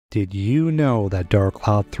Did you know that Dark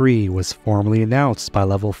Cloud 3 was formally announced by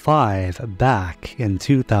Level 5 back in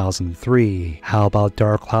 2003? How about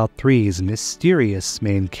Dark Cloud 3's mysterious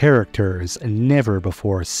main characters never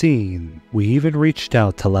before seen? We even reached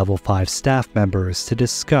out to Level 5 staff members to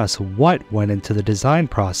discuss what went into the design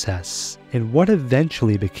process and what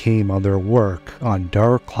eventually became of their work on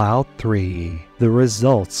Dark Cloud 3. The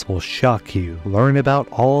results will shock you. Learn about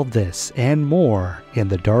all this and more in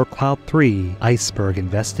the Dark Cloud 3 Iceberg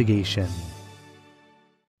investigation.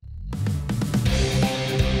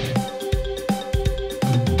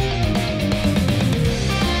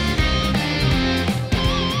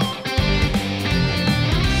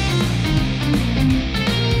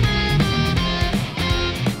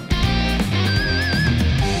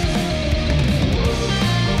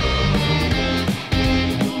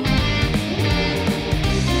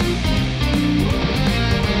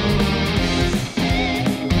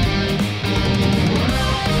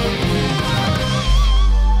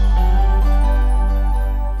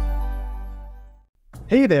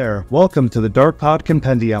 Hey there, welcome to the Dark Cloud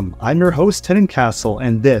Compendium. I'm your host, Hidden Castle,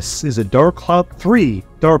 and this is a Dark Cloud 3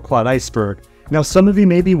 Dark Cloud Iceberg. Now some of you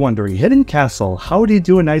may be wondering, Hidden Castle, how do you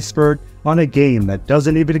do an iceberg on a game that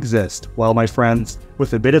doesn't even exist? Well, my friends,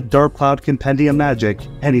 with a bit of Dark Cloud Compendium magic,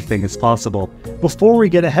 anything is possible. Before we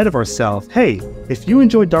get ahead of ourselves, hey, if you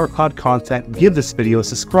enjoy Dark Cloud content, give this video a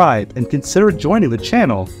subscribe and consider joining the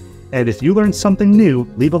channel. And if you learned something new,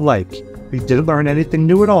 leave a like. If you didn't learn anything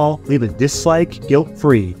new at all, leave a dislike,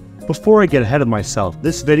 guilt-free. Before I get ahead of myself,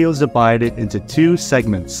 this video is divided into two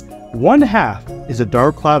segments. One half is a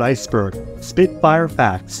Dark Cloud Iceberg, Spitfire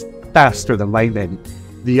facts, faster than lightning.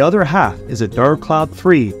 The other half is a Dark Cloud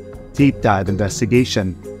 3 deep dive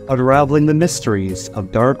investigation, unraveling the mysteries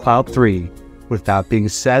of Dark Cloud 3. With that being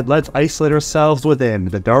said, let's isolate ourselves within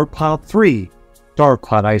the Dark Cloud 3 Dark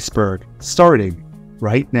Cloud Iceberg, starting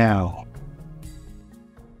right now.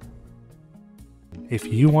 If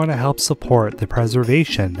you want to help support the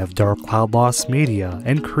preservation of Dark Cloud Lost Media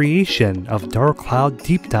and creation of Dark Cloud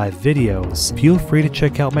deep dive videos, feel free to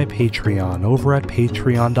check out my Patreon over at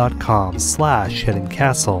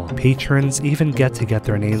patreon.com/hiddencastle. Patrons even get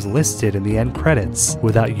their names listed in the end credits.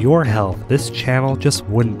 Without your help, this channel just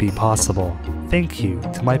wouldn't be possible. Thank you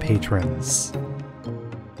to my patrons.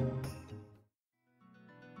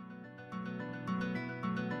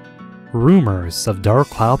 Rumors of Dark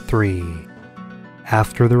Cloud 3.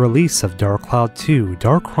 After the release of Dark Cloud 2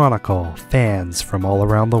 Dark Chronicle, fans from all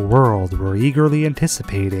around the world were eagerly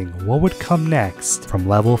anticipating what would come next from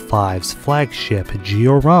Level 5's flagship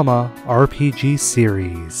Georama RPG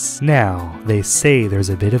series. Now, they say there's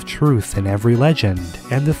a bit of truth in every legend,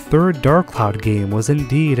 and the third Dark Cloud game was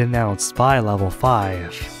indeed announced by Level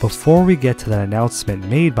 5. Before we get to that announcement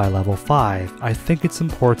made by Level 5, I think it's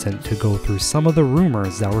important to go through some of the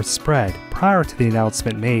rumors that were spread prior to the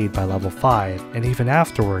announcement made by Level 5, and even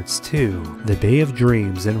afterwards too. The Bay of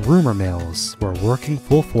Dreams and rumor mills were working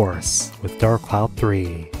full force with Dark Cloud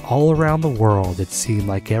 3. All around the world, it seemed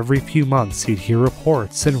like every few months you'd hear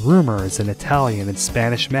reports and rumors in Italian and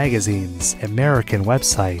Spanish magazines, American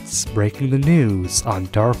websites breaking the news on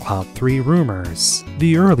Dark Cloud 3 rumors.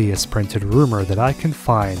 The earliest printed rumor that I can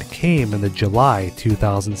find came in the July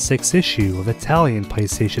 2006 issue of Italian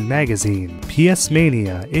PlayStation magazine, PS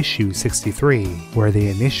Mania issue 63, where they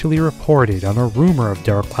initially reported on a rumor of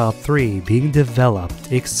Dark Cloud 3 being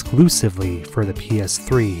developed exclusively for the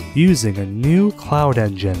PS3 using a new cloud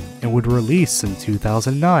engine and would release in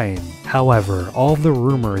 2009. However, all the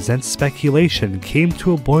rumors and speculation came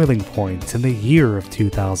to a boiling point in the year of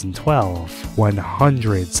 2012, when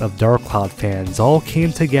hundreds of Dark Cloud fans all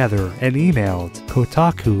came together and emailed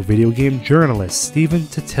Kotaku video game journalist Stephen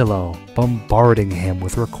Totilo, bombarding him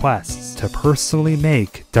with requests to personally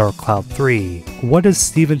make Dark Cloud 3. What does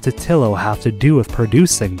Stephen Totilo have to do with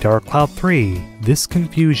producing Dark Cloud 3? This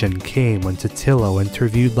confusion came when Totilo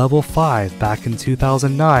interviewed Level 5 back in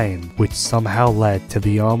 2009, which somehow led to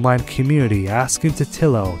the online community asking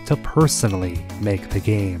Totilo to personally make the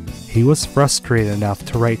game. He was frustrated enough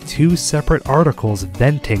to write 2 separate articles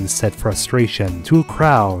venting said frustration to a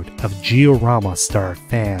crowd of Georama Star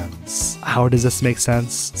fans. How does this make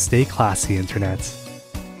sense? Stay classy, internet.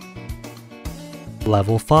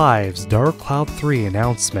 Level 5's Dark Cloud 3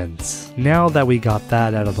 announcement. Now that we got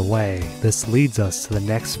that out of the way, this leads us to the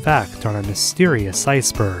next fact on our mysterious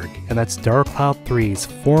iceberg, and that's Dark Cloud 3's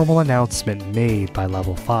formal announcement made by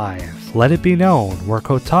Level 5. Let it be known, where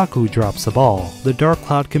Kotaku drops the ball, the Dark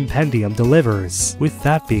Cloud Compendium delivers. With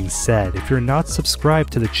that being said, if you're not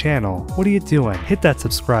subscribed to the channel, what are you doing? Hit that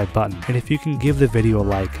subscribe button, and if you can give the video a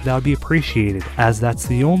like, that would be appreciated, as that's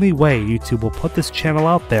the only way YouTube will put this channel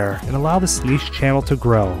out there and allow this niche channel channel to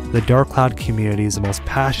grow. The Dark Cloud community is the most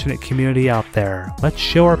passionate community out there. Let's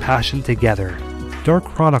show our passion together. Dark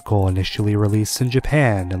Chronicle initially released in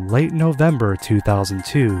Japan in late November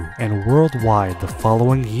 2002 and worldwide the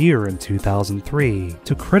following year in 2003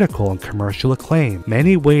 to critical and commercial acclaim.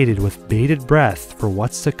 Many waited with bated breath for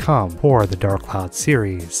what's to come for the Dark Cloud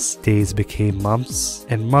series. Days became months,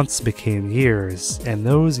 and months became years, and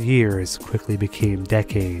those years quickly became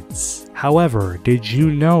decades. However, did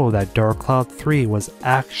you know that Dark Cloud 3 was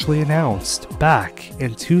actually announced back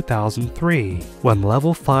in 2003? When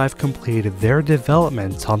Level 5 completed their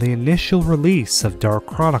development on the initial release of Dark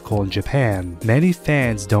Chronicle in Japan, many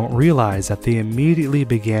fans don't realize that they immediately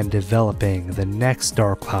began developing the next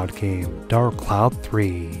Dark Cloud game, Dark Cloud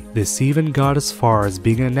 3. This even got as far as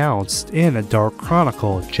being announced in a Dark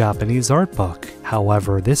Chronicle Japanese art book.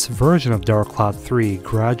 However, this version of Dark Cloud 3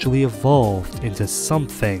 gradually evolved into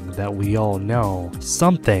something that we all know,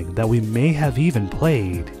 something that we may have even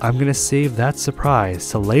played. I'm gonna save that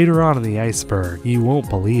surprise till later on in the Iceberg, you won't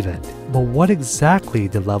believe it. But what exactly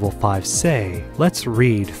did Level 5 say? Let's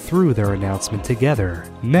read through their announcement together.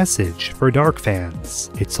 Message for Dark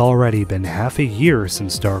fans. It's already been half a year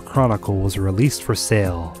since Dark Chronicle was released for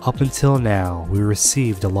sale. Up until now, we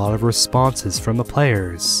received a lot of responses from the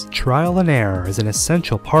players. Trial and error is an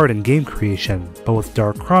essential part in game creation, but with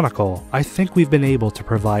Dark Chronicle, I think we've been able to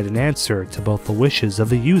provide an answer to both the wishes of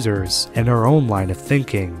the users and our own line of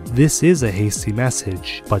thinking. This is a hasty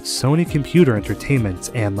message, but Sony Computer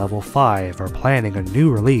Entertainment and Level 5 are planning a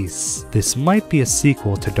new release. This might be a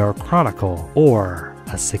sequel to Dark Chronicle, or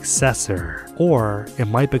a successor, or it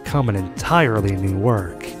might become an entirely new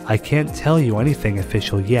work. I can't tell you anything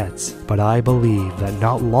official yet, but I believe that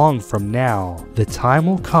not long from now, the time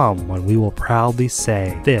will come when we will proudly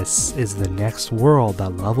say, this is the next world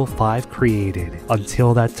that Level 5 created.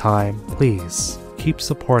 Until that time, please keep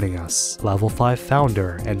supporting us. Level 5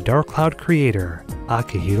 founder and Dark Cloud creator,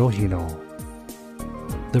 Akihiro Hino.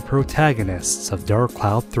 The protagonists of Dark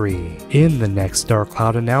Cloud 3. In the next Dark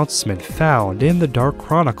Cloud announcement found in the Dark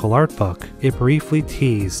Chronicle art book, it briefly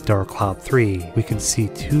teased Dark Cloud 3. We can see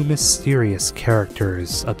two mysterious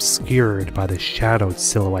characters obscured by the shadowed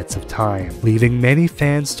silhouettes of time, leaving many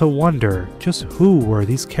fans to wonder just who were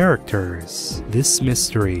these characters. This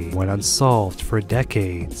mystery went unsolved for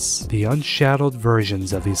decades, the unshadowed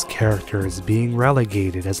versions of these characters being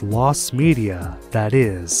relegated as lost media, that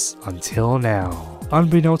is, until now.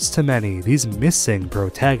 Unbeknownst to many, these missing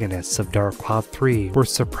protagonists of Dark Cloud 3 were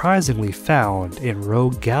surprisingly found in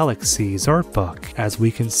Rogue Galaxy's art book, as we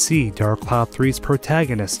can see Dark Cloud 3's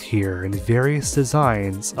protagonist here in various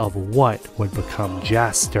designs of what would become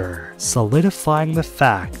Jaster, solidifying the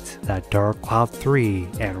fact that Dark Cloud 3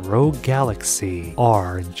 and Rogue Galaxy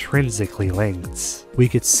are intrinsically linked. We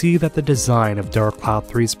could see that the design of Dark Cloud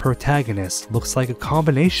 3's protagonist looks like a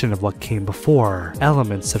combination of what came before.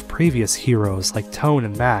 Elements of previous heroes like Tone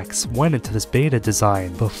and Max went into this beta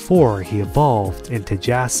design before he evolved into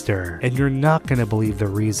Jaster, and you're not gonna believe the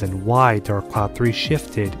reason why Dark Cloud 3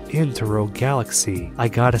 shifted into Rogue Galaxy. I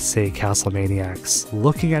gotta say, Castlemaniacs,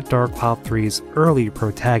 looking at Dark Cloud 3's early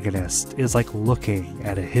protagonist is like looking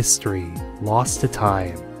at a history lost to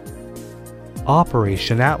time.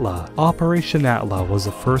 Operation Atla. Operation Atla was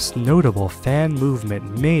the first notable fan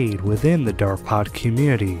movement made within the Dark Cloud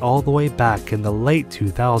community all the way back in the late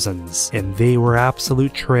 2000s, and they were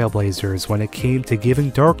absolute trailblazers when it came to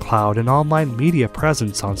giving Dark Cloud an online media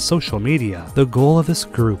presence on social media. The goal of this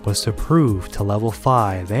group was to prove to Level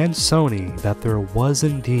 5 and Sony that there was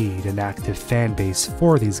indeed an active fan base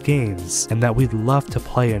for these games, and that we'd love to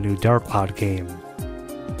play a new Dark Cloud game.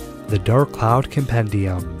 The Dark Cloud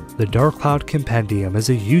Compendium. The Dark Cloud Compendium is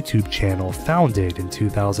a YouTube channel founded in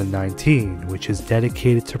 2019, which is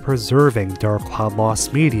dedicated to preserving Dark Cloud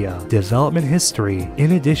lost media, development history,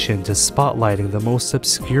 in addition to spotlighting the most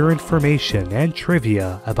obscure information and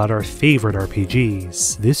trivia about our favorite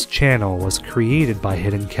RPGs. This channel was created by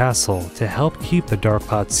Hidden Castle to help keep the Dark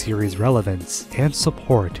Cloud series relevant and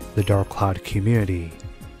support the Dark Cloud community.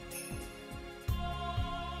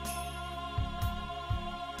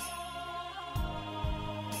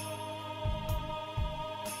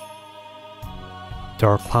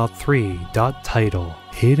 Dark Cloud 3. Title.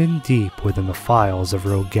 Hidden deep within the files of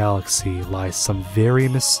Rogue Galaxy lies some very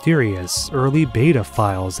mysterious early beta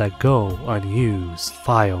files that go unused,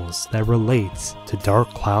 files that relate to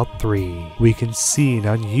Dark Cloud 3. We can see an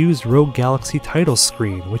unused Rogue Galaxy title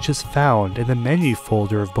screen, which is found in the menu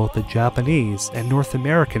folder of both the Japanese and North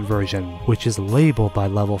American version, which is labeled by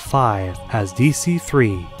Level 5 as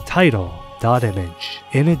DC3 Title .image.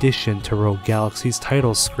 In addition to Rogue Galaxy's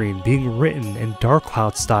title screen being written in Dark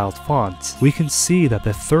Cloud styled font, we can see that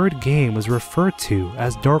the third game was referred to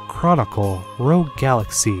as Dark Chronicle Rogue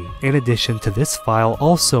Galaxy, in addition to this file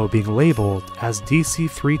also being labeled as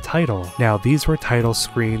DC3 title. Now these were title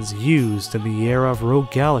screens used in the era of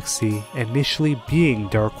Rogue Galaxy, initially being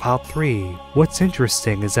Dark Cloud 3. What's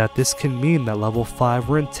interesting is that this can mean that level 5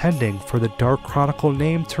 were intending for the Dark Chronicle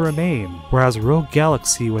name to remain, whereas Rogue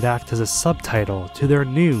Galaxy would act as a subtitle to their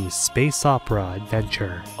new space opera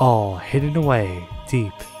adventure, all hidden away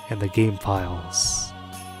deep in the game files.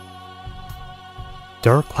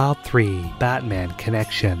 Dark Cloud 3 Batman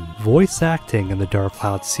Connection. Voice acting in the Dark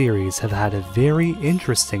Cloud series have had a very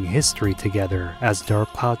interesting history together, as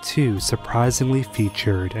Dark Cloud 2 surprisingly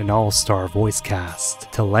featured an all-star voice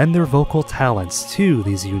cast to lend their vocal talents to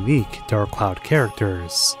these unique Dark Cloud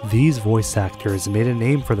characters. These voice actors made a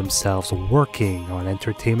name for themselves working on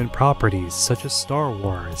entertainment properties such as Star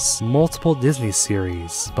Wars, multiple Disney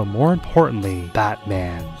series, but more importantly,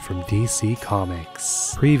 Batman from DC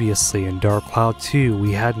Comics. Previously in Dark Cloud 2,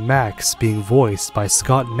 we had Max being voiced by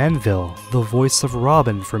Scott Menville, the voice of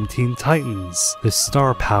Robin from Teen Titans. The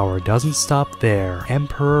star power doesn't stop there.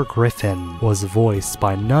 Emperor Griffin was voiced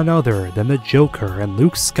by none other than the Joker and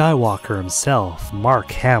Luke Skywalker himself, Mark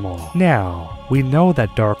Hamill. Now, we know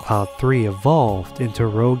that Dark Cloud 3 evolved into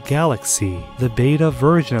Rogue Galaxy. The beta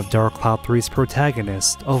version of Dark Cloud 3's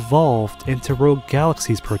protagonist evolved into Rogue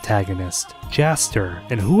Galaxy's protagonist, Jaster.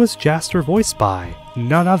 And who was Jaster voiced by?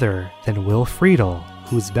 None other than Will Friedle,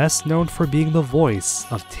 who's best known for being the voice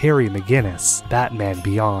of Terry McGinnis, Batman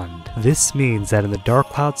Beyond. This means that in the Dark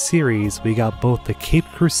Cloud series, we got both the Caped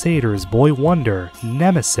Crusaders Boy Wonder,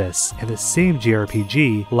 Nemesis, and the same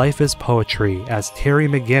JRPG, Life is Poetry, as Terry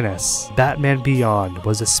McGinnis. Batman Beyond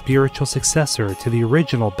was a spiritual successor to the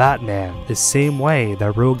original Batman, the same way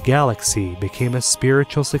that Rogue Galaxy became a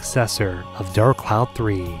spiritual successor of Dark Cloud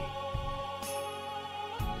 3.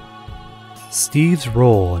 Steve's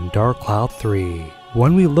role in Dark Cloud 3.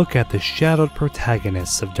 When we look at the shadowed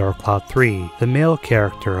protagonists of Dark Cloud 3, the male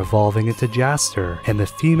character evolving into Jaster, and the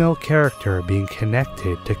female character being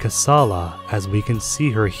connected to Kasala, as we can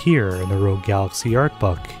see her here in the Rogue Galaxy art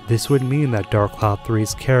book, this would mean that Dark Cloud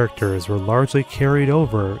 3's characters were largely carried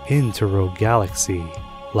over into Rogue Galaxy.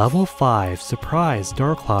 Level 5 surprised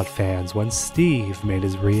Dark Cloud fans when Steve made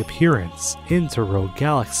his reappearance into Rogue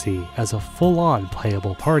Galaxy as a full-on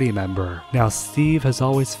playable party member. Now Steve has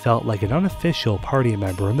always felt like an unofficial party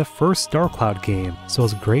member in the first Dark Cloud game, so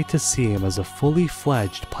it's great to see him as a fully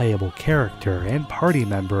fledged playable character and party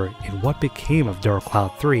member in what became of Dark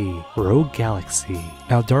Cloud 3, Rogue Galaxy.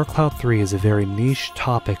 Now Dark Cloud 3 is a very niche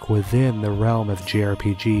topic within the realm of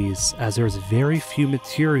JRPGs, as there's very few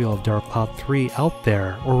material of Dark Cloud 3 out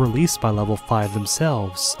there or released by Level 5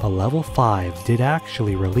 themselves, but Level 5 did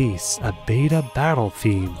actually release a beta battle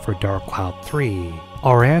theme for Dark Cloud 3.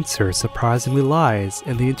 Our answer surprisingly lies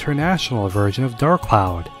in the international version of Dark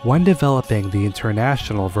Cloud. When developing the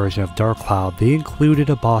international version of Dark Cloud, they included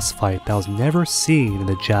a boss fight that was never seen in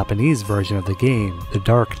the Japanese version of the game, the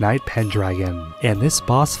Dark Knight Pendragon. And this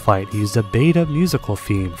boss fight used a beta musical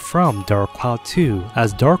theme from Dark Cloud 2,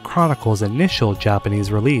 as Dark Chronicle's initial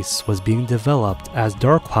Japanese release was being developed as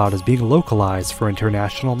Dark Cloud is being localized for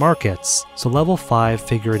international markets. So Level 5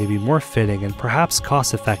 figured it'd be more fitting and perhaps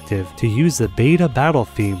cost effective to use the beta battle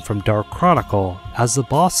theme from Dark Chronicle as the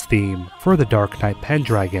boss theme for the Dark Knight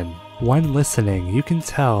Pendragon. When listening, you can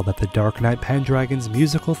tell that the Dark Knight Pendragon's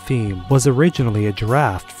musical theme was originally a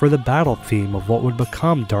draft for the battle theme of what would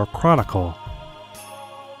become Dark Chronicle.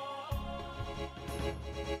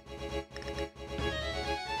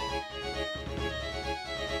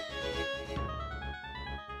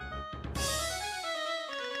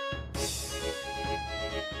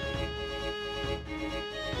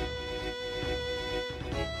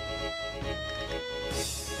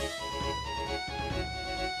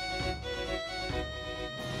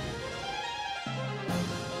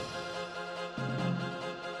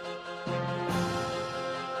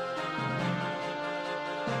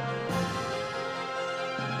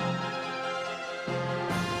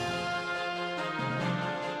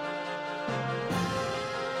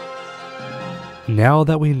 Now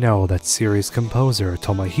that we know that series composer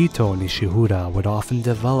Tomohito Nishihura would often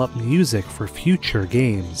develop music for future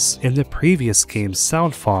games, in the previous game's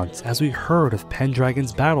sound font, as we heard of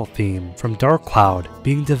Pendragon's battle theme from Dark Cloud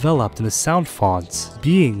being developed in the sound font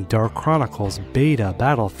being Dark Chronicle's beta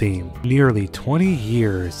battle theme. Nearly 20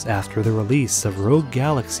 years after the release of Rogue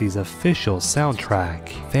Galaxy's official soundtrack,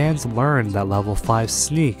 fans learned that Level 5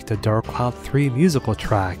 sneaked a Dark Cloud 3 musical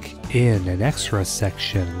track in an extra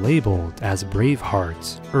section labeled as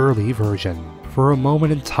Braveheart Early Version. For a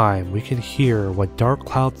moment in time, we can hear what Dark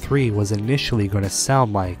Cloud 3 was initially going to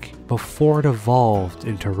sound like before it evolved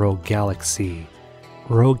into Rogue Galaxy.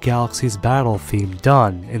 Rogue Galaxy's battle theme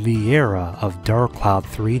done in the era of Dark Cloud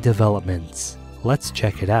 3 development. Let's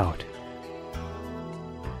check it out.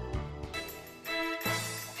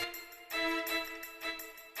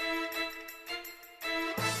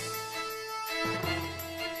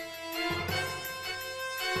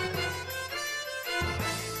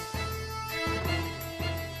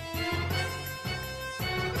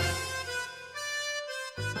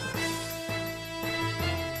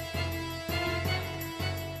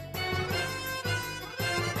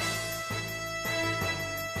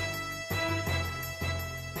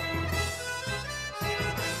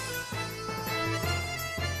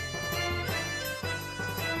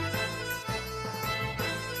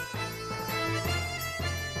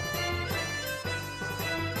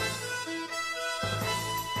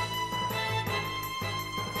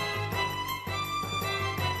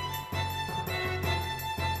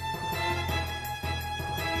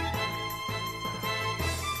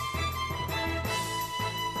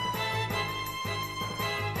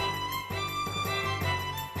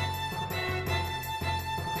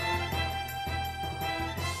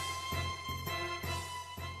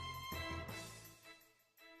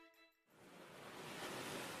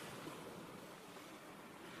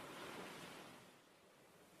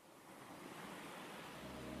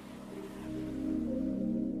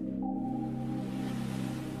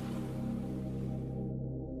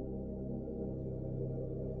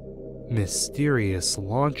 Mysterious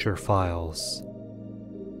launcher files.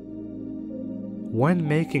 When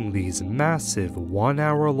making these massive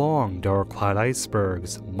 1-hour-long Dark Cloud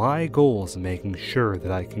icebergs, my goal is making sure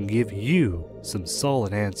that I can give you some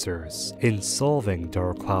solid answers in solving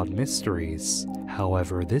Dark Cloud mysteries.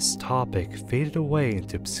 However, this topic faded away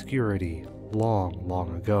into obscurity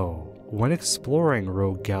long ago. When exploring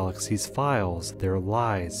Rogue Galaxy's files, there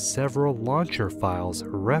lies several launcher files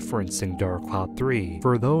referencing Dark Cloud 3.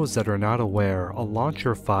 For those that are not aware, a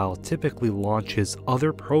launcher file typically launches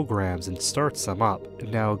other programs and starts them up.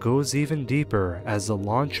 Now it goes even deeper, as the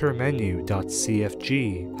launcher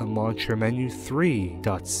menu.cfg and launcher menu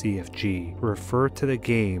 3.cfg refer to the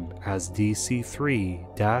game as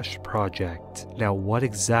DC3-project. Now what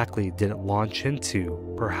exactly did it launch into?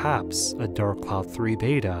 Perhaps a Dark Cloud 3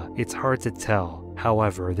 beta? It's hard to tell.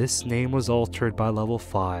 However, this name was altered by Level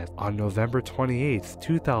 5 on November 28,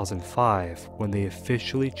 2005, when they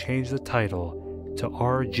officially changed the title to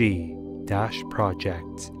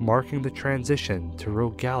RG-Project, marking the transition to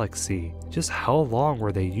Rogue Galaxy. Just how long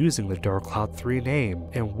were they using the Dark Cloud 3 name,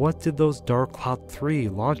 and what did those Dark Cloud 3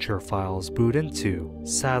 launcher files boot into?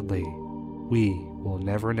 Sadly, we will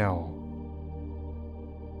never know.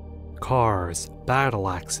 Cars, battle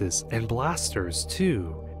axes, and blasters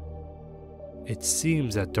too. It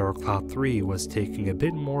seems that Dark Cloud 3 was taking a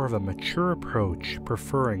bit more of a mature approach,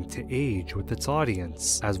 preferring to age with its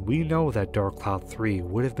audience, as we know that Dark Cloud 3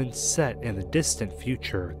 would have been set in the distant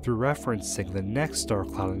future through referencing the next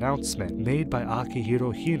Dark Cloud announcement made by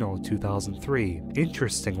Akihiro Hino 2003.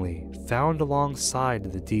 Interestingly, found alongside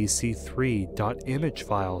the DC3.image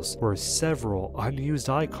files were several unused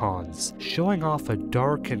icons showing off a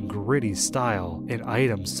dark and gritty style in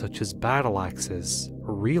items such as battle axes,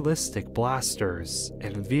 realistic blasters,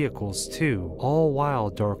 and vehicles too, all while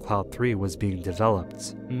Dark Cloud 3 was being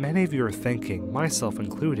developed. Many of you are thinking, myself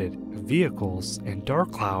included, vehicles and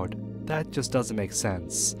Dark Cloud? That just doesn't make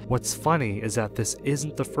sense. What's funny is that this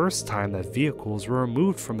isn't the first time that vehicles were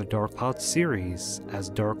removed from the Dark Cloud series, as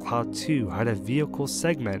Dark Cloud 2 had a vehicle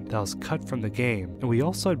segment that was cut from the game, and we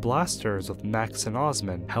also had blasters with Max and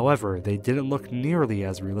Osmond. However, they didn't look nearly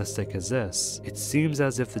as realistic as this. It seems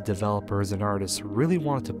as if the developers and artists really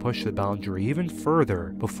wanted to push the boundary even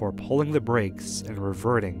further before pulling the brakes and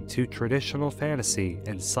reverting to traditional fantasy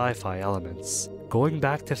and sci-fi elements. Going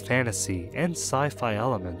back to fantasy and sci-fi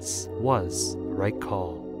elements was the right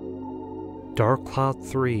call. Dark Cloud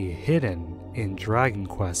 3 hidden in Dragon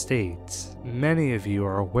Quest VIII. Many of you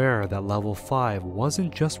are aware that Level 5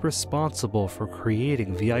 wasn't just responsible for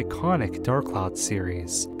creating the iconic Dark Cloud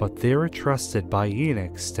series, but they were trusted by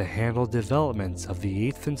Enix to handle development of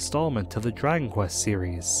the 8th installment of the Dragon Quest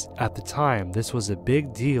series. At the time, this was a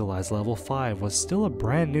big deal as Level 5 was still a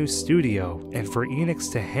brand new studio, and for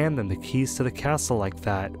Enix to hand them the keys to the castle like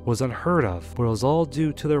that was unheard of, but it was all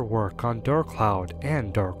due to their work on Dark Cloud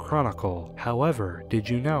and Dark Chronicle. However, did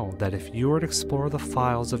you know that if you were to explore the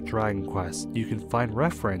files of Dragon Quest, interest, you can find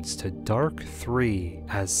reference to Dark 3,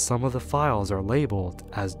 as some of the files are labeled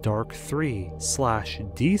as Dark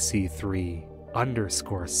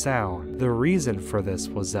 3/DC3_sound. The reason for this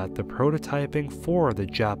was that the prototyping for the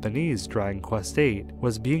Japanese Dragon Quest VIII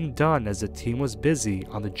was being done as the team was busy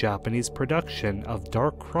on the Japanese production of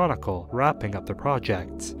Dark Chronicle, wrapping up the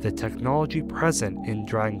project. The technology present in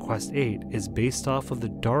Dragon Quest VIII is based off of the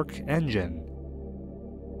Dark engine.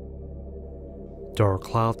 Dark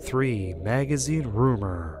Cloud 3 Magazine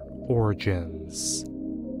Rumor Origins.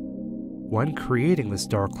 When creating this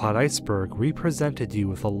Dark Cloud Iceberg, we presented you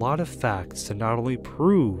with a lot of facts to not only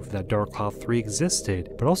prove that Dark Cloud 3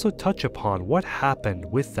 existed, but also touch upon what happened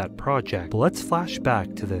with that project. But let's flash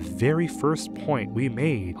back to the very first point we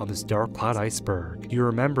made on this Dark Cloud Iceberg. You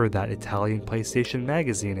remember that Italian PlayStation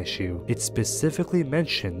Magazine issue? It specifically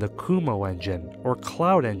mentioned the Kumo engine, or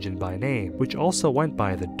Cloud engine by name, which also went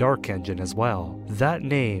by the Dark engine as well. That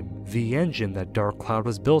name, the engine that Dark Cloud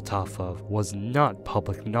was built off of, was not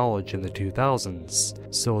public knowledge in the 2000s,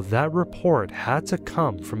 so that report had to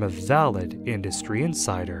come from a valid industry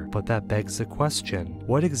insider. But that begs the question,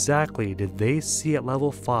 what exactly did they see at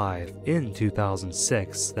level 5 in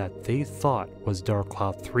 2006 that they thought was Dark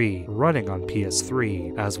Cloud 3 running on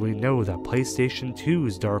PS3, as we know that PlayStation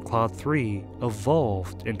 2's Dark Cloud 3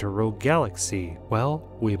 evolved into Rogue Galaxy? Well,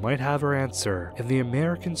 we might have our answer. In the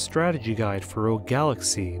American strategy guide for Rogue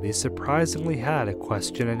Galaxy, they surprisingly had a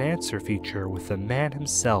question and answer feature with the man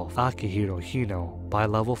himself, Akihiro Hino, by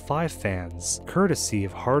level 5 fans, courtesy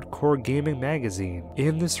of Hardcore Gaming Magazine.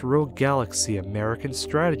 In this Rogue Galaxy American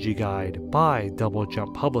strategy guide by Double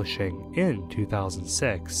Jump Publishing in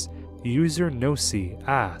 2006, user Nosi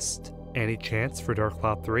asked, "Any chance for Dark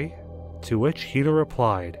Cloud 3? To which Hino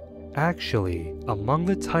replied, "Actually, among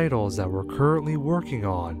the titles that we're currently working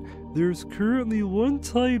on, there's currently one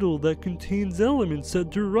title that contains elements that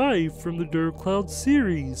derive from the Dark Cloud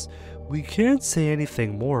series. We can't say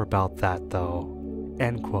anything more about that though."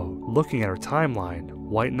 End quote. Looking at our timeline,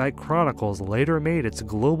 White Knight Chronicles later made its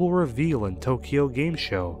global reveal in Tokyo Game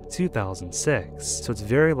Show 2006, so it's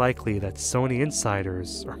very likely that Sony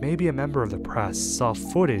insiders, or maybe a member of the press, saw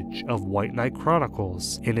footage of White Knight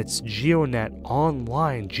Chronicles in its GeoNet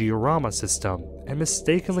online Georama system and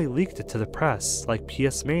mistakenly leaked it to the press like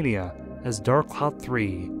PS Mania as Dark Cloud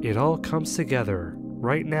 3. It all comes together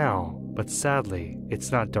right now, but sadly,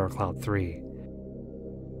 it's not Dark Cloud 3.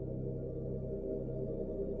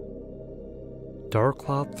 Dark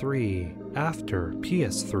Cloud 3 after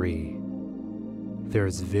PS3.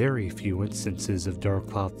 There's very few instances of Dark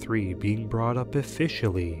Cloud 3 being brought up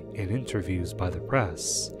officially in interviews by the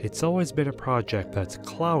press. It's always been a project that's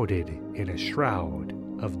clouded in a shroud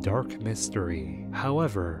of dark mystery.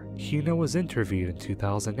 However, Hino was interviewed in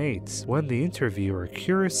 2008. When the interviewer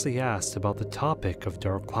curiously asked about the topic of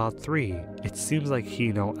Dark Cloud 3, it seems like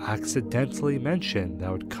Hino accidentally mentioned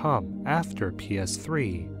that would come after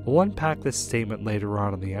PS3. We'll unpack this statement later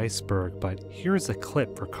on in the Iceberg, but here's a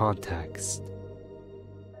clip for context.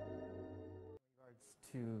 In regards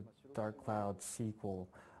to Dark Cloud sequel,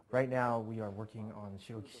 right now we are working on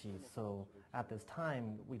Shirokishi, so at this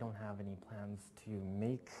time we don't have any plans to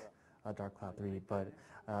make Dark Cloud 3, but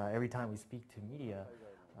every time we speak to media,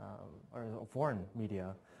 or foreign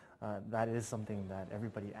media, that is something that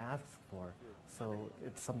everybody asks for. So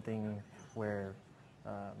it's something where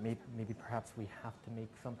maybe perhaps we have to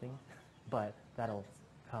make something, but that'll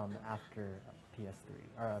come after PS3,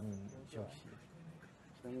 or I mean Shirokishi.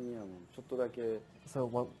 So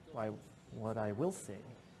what I will say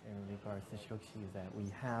in regards to Shirokishi is that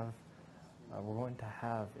we're going to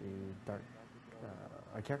have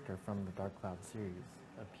a character from the Dark Cloud series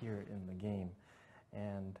appear in the game,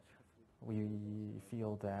 and we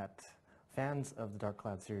feel that fans of the Dark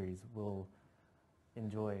Cloud series will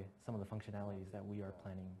enjoy some of the functionalities that we are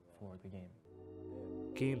planning for the game.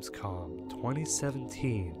 Gamescom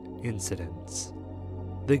 2017 Incidents.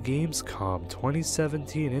 The Gamescom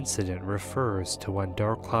 2017 incident refers to when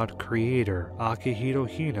Dark Cloud creator Akihiro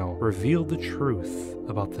Hino revealed the truth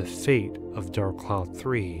about the fate of Dark Cloud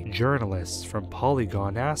 3. Journalists from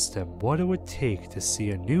Polygon asked him what it would take to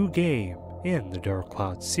see a new game in the Dark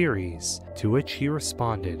Cloud series, to which he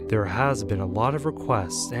responded, "There has been a lot of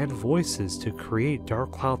requests and voices to create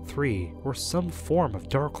Dark Cloud 3 or some form of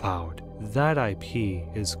Dark Cloud. That IP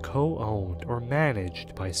is co-owned or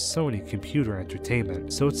managed by Sony Computer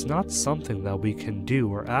Entertainment, so it's not something that we can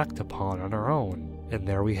do or act upon on our own." And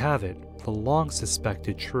there we have it, the long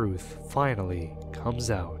suspected truth finally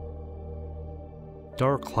comes out.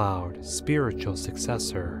 Dark Cloud, spiritual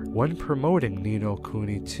successor. When promoting Ni no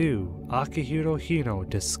Kuni 2, Akihiro Hino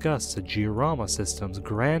discussed the Diorama system's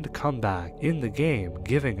grand comeback in the game,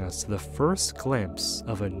 giving us the first glimpse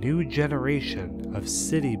of a new generation of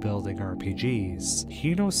city-building RPGs.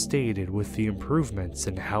 Hino stated with the improvements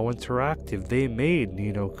in how interactive they made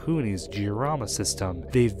Ni no Kuni's Diorama system,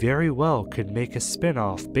 they very well could make a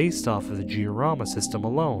spin-off based off of the Diorama system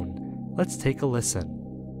alone. Let's take a listen.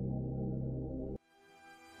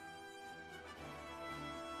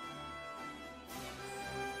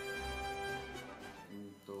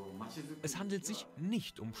 Es handelt sich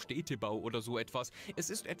nicht um Städtebau oder so etwas.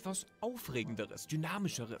 Es ist etwas Aufregenderes,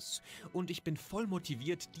 Dynamischeres. Und ich bin voll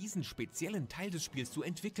motiviert, diesen speziellen Teil des Spiels zu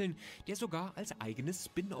entwickeln, der sogar als eigenes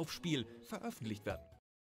Spin-off-Spiel veröffentlicht wird.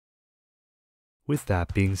 With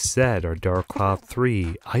that being said, our Dark Cloud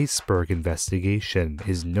 3 Iceberg investigation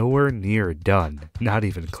is nowhere near done, not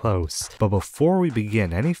even close. But before we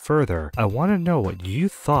begin any further, I want to know what you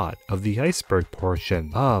thought of the Iceberg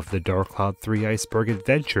portion of the Dark Cloud 3 Iceberg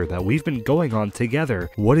adventure that we've been going on together.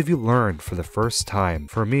 What have you learned for the first time?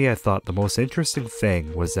 For me, I thought the most interesting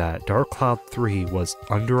thing was that Dark Cloud 3 was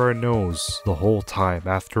under our nose the whole time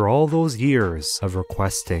after all those years of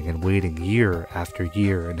requesting and waiting year after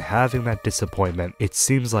year and having that disappointment. It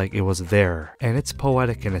seems like it was there, and it's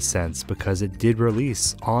poetic in a sense because it did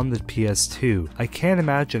release on the PS2. I can't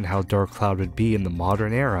imagine how Dark Cloud would be in the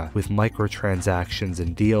modern era with microtransactions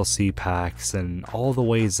and DLC packs and all the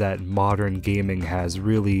ways that modern gaming has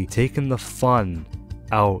really taken the fun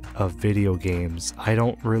out of video games. I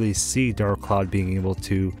don't really see Dark Cloud being able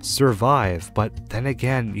to survive, but then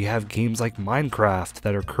again, you have games like Minecraft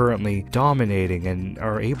that are currently dominating and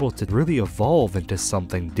are able to really evolve into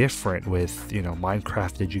something different with,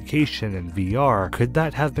 Minecraft education and VR. Could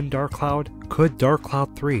that have been Dark Cloud? Could Dark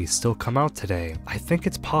Cloud 3 still come out today? I think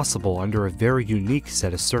it's possible under a very unique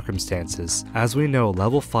set of circumstances. As we know,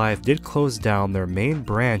 Level 5 did close down their main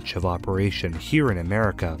branch of operation here in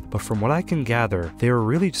America, but from what I can gather, they were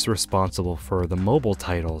really just responsible for the mobile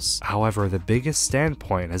titles. However, the biggest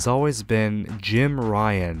standpoint has always been Jim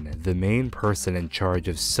Ryan, the main person in charge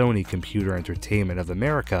of Sony Computer Entertainment of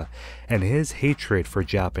America, and his hatred for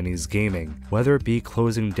Japanese gaming, whether it be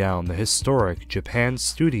closing down the historic Japan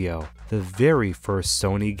studio, the very first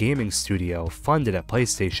Sony gaming studio funded at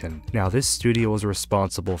PlayStation. Now, this studio was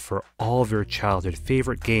responsible for all of your childhood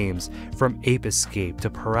favorite games, from Ape Escape to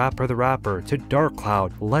Parappa the Rapper to Dark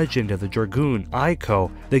Cloud, Legend of the Dragoon,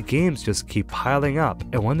 Ico. The games just keep piling up,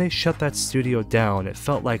 and when they shut that studio down, it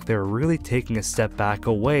felt like they were really taking a step back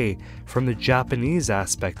away from the Japanese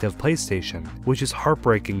aspect of PlayStation, which is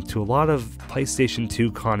heartbreaking to a lot of PlayStation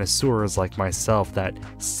 2 connoisseurs like myself that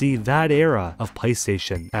see that era of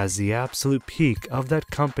PlayStation as the absolute peak of that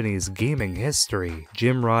company's gaming history.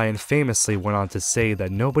 Jim Ryan famously went on to say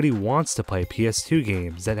that nobody wants to play PS2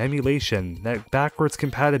 games, that emulation, that backwards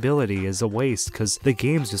compatibility is a waste because the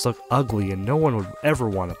games just look ugly and no one would ever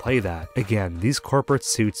want to play that. Again, these corporate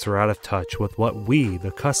suits are out of touch with what we,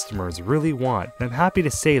 the customers, really want, and I'm happy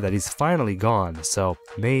to say that he's finally gone, so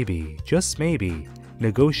maybe, just maybe,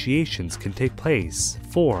 negotiations can take place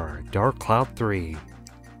for Dark Cloud 3.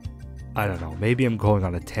 I don't know, maybe I'm going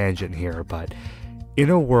on a tangent here, but in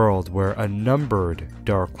a world where a numbered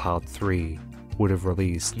Dark Cloud 3 would have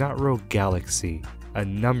released, not Rogue Galaxy, a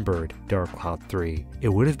numbered Dark Cloud 3, it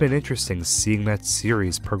would have been interesting seeing that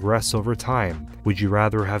series progress over time. Would you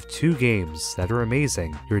rather have two games that are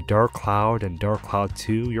amazing, your Dark Cloud and Dark Cloud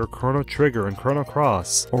 2, your Chrono Trigger and Chrono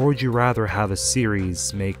Cross, or would you rather have a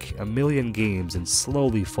series make a million games and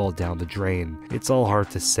slowly fall down the drain? It's all hard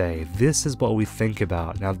to say. This is what we think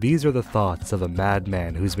about. Now, these are the thoughts of a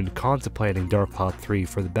madman who's been contemplating Dark Cloud 3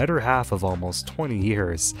 for the better half of almost 20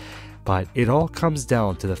 years. But it all comes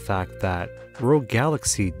down to the fact that Rogue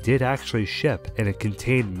Galaxy did actually ship, and it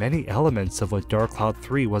contained many elements of what Dark Cloud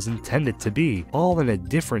 3 was intended to be, all in a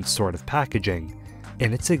different sort of packaging.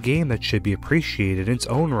 And it's a game that should be appreciated in its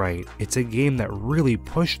own right. It's a game that really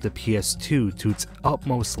pushed the PS2 to its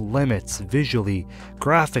utmost limits visually,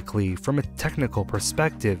 graphically, from a technical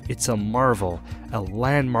perspective. It's a marvel, a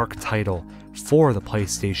landmark title for the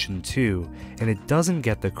PlayStation 2, and it doesn't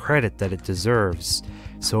get the credit that it deserves.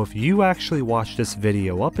 So if you actually watched this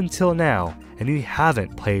video up until now, and you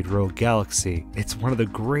haven't played Rogue Galaxy, it's one of the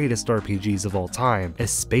greatest RPGs of all time, a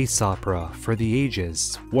space opera for the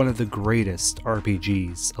ages, one of the greatest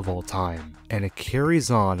RPGs of all time. And it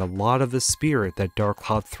carries on a lot of the spirit that Dark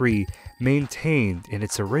Cloud 3 maintained in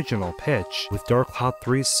its original pitch, with Dark Cloud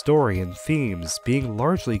 3's story and themes being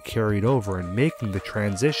largely carried over and making the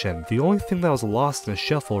transition. The only thing that was lost in the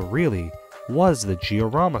shuffle really was the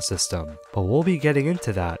Giorama system, but we'll be getting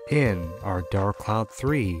into that in our Dark Cloud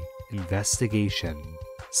 3 investigation.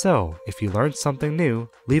 So, if you learned something new,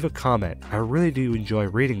 leave a comment. I really do enjoy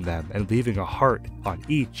reading them and leaving a heart on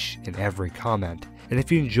each and every comment. And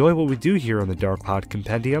if you enjoy what we do here on the Dark Cloud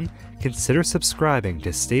Compendium, consider subscribing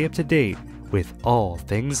to stay up to date with all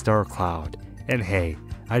things Dark Cloud. And hey,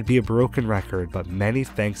 I'd be a broken record, but many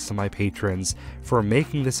thanks to my patrons for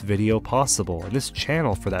making this video possible, and this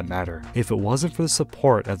channel for that matter. If it wasn't for the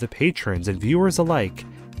support of the patrons and viewers alike,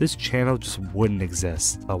 this channel just wouldn't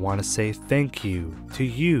exist. I want to say thank you to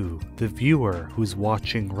you, the viewer who's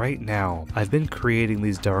watching right now. I've been creating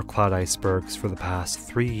these Dark Cloud icebergs for the past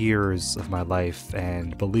 3 years of my life,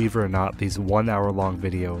 and believe it or not, these 1 hour long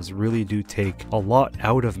videos really do take a lot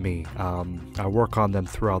out of me. I work on them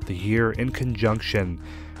throughout the year in conjunction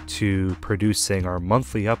to producing our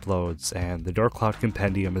monthly uploads, and the Dark Cloud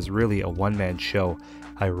Compendium is really a one-man show.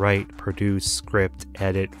 I write, produce, script,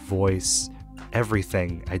 edit, voice,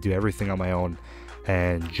 everything. I do everything on my own,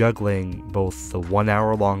 and juggling both the 1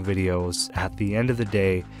 hour long videos. At the end of the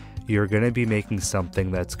day, you're going to be making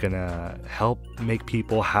something that's going to help make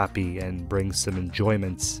people happy and bring some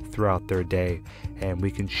enjoyments throughout their day, and we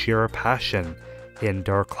can share a passion in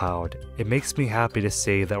Dark Cloud. It makes me happy to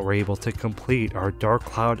say that we're able to complete our Dark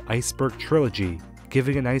Cloud Iceberg trilogy,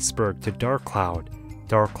 giving an iceberg to Dark Cloud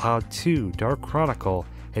 2, Dark Chronicle,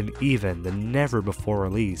 and even the never before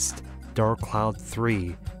released Dark Cloud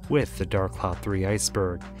 3 with the Dark Cloud 3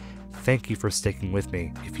 iceberg. Thank you for sticking with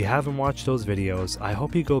me. If you haven't watched those videos, I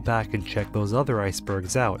hope you go back and check those other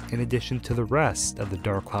icebergs out in addition to the rest of the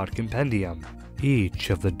Dark Cloud Compendium. Each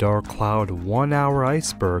of the Dark Cloud 1 hour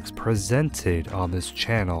icebergs presented on this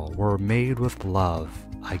channel were made with love.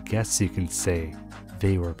 I guess you can say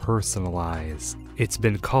they were personalized. It's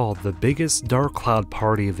been called the biggest Dark Cloud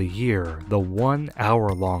party of the year, the 1 hour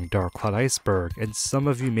long Dark Cloud iceberg, and some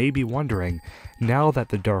of you may be wondering, now that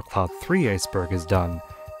the Dark Cloud 3 iceberg is done,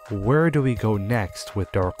 where do we go next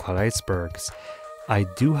with Dark Cloud icebergs? I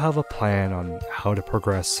do have a plan on how to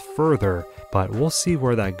progress further, but we'll see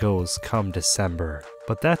where that goes come December.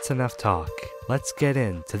 But that's enough talk. Let's get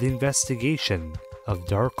into the investigation of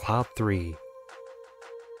Dark Cloud 3.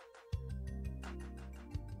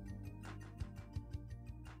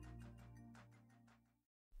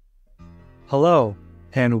 Hello,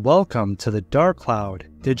 and welcome to the Dark Cloud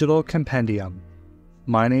Digital Compendium.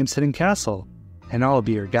 My name's Hidden Castle, and I'll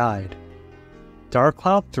be your guide. Dark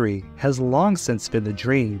Cloud 3 has long since been the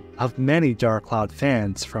dream of many Dark Cloud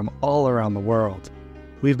fans from all around the world.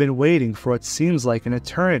 We've been waiting for what seems like an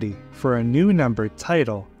eternity for a new numbered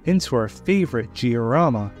title into our favorite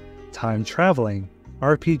Giorama, time-traveling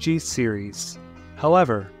RPG series.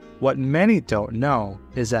 However, what many don't know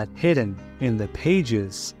is that hidden in the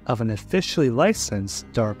pages of an officially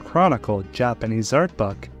licensed Dark Chronicle Japanese art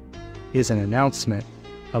book is an announcement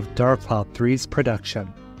of Dark Cloud 3's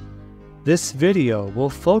production. This video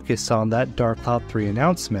will focus on that Dark Cloud 3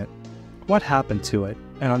 announcement, what happened to it,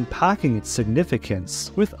 and unpacking its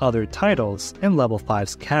significance with other titles in Level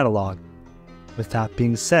 5's catalog. With that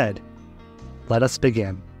being said, let us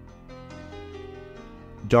begin.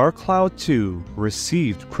 Dark Cloud 2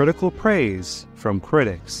 received critical praise from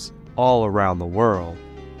critics all around the world,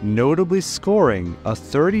 notably scoring a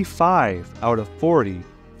 35 out of 40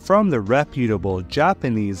 from the reputable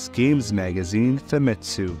Japanese games magazine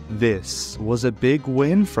Famitsu. This was a big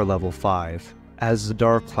win for Level 5, as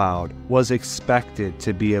Dark Cloud was expected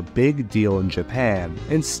to be a big deal in Japan.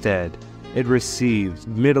 Instead, it received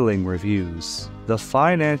middling reviews. The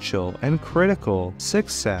financial and critical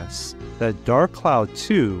success that Dark Cloud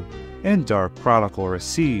 2 and Dark Chronicle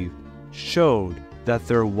received showed that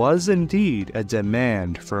there was indeed a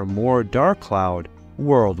demand for more Dark Cloud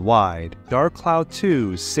worldwide. Dark Cloud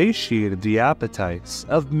 2 satiated the appetites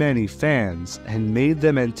of many fans and made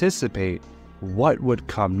them anticipate what would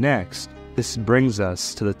come next. This brings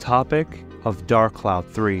us to the topic of Dark Cloud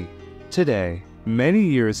 3. Today, many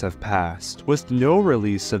years have passed with no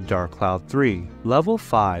release of Dark Cloud 3. Level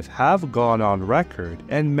 5 have gone on record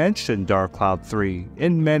and mentioned Dark Cloud 3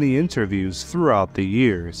 in many interviews throughout the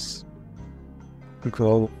years.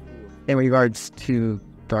 Cool. In regards to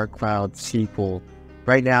Dark Cloud sequel,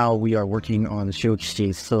 right now we are working on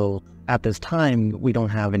Shiokishi, so at this time we don't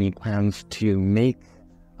have any plans to make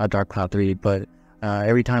a Dark Cloud 3, but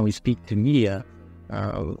every time we speak to media,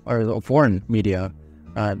 or foreign media,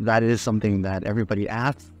 that is something that everybody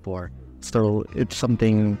asks for. So it's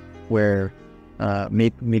something where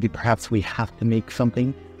maybe perhaps we have to make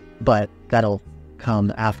something, but that'll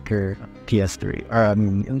come after PS3, or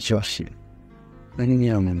Shioshi.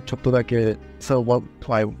 So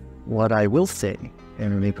what I will say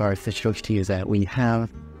in regards to Shirokshi is that we're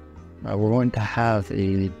going to have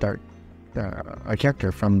a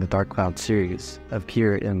character from the Dark Cloud series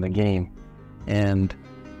appear in the game, and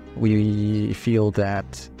we feel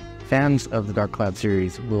that fans of the Dark Cloud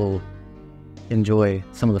series will enjoy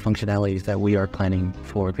some of the functionalities that we are planning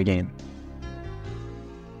for the game.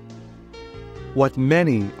 What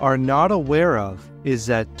many are not aware of is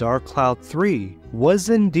that Dark Cloud 3 was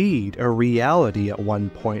indeed a reality at one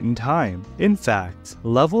point in time. In fact,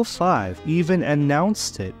 Level 5 even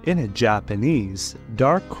announced it in a Japanese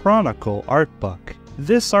Dark Chronicle art book.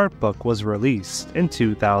 This art book was released in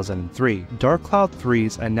 2003. Dark Cloud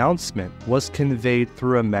 3's announcement was conveyed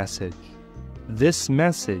through a message. This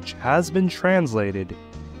message has been translated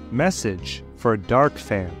Message for Dark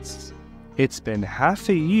Fans. It's been half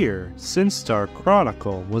a year since Dark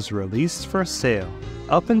Chronicle was released for sale.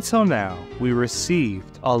 Up until now, we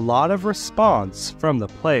received a lot of response from the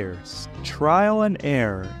players. Trial and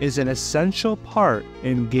error is an essential part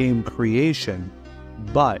in game creation,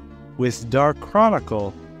 but with Dark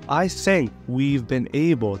Chronicle, I think we've been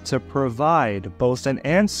able to provide both an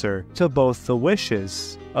answer to both the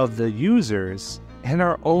wishes of the users and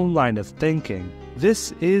our own line of thinking.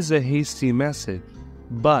 This is a hasty message,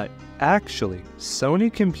 but actually,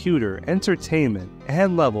 Sony Computer Entertainment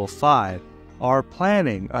and Level 5 are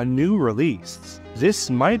planning a new release. This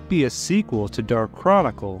might be a sequel to Dark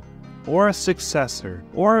Chronicle, or a successor,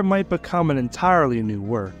 or it might become an entirely new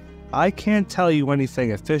work. I can't tell you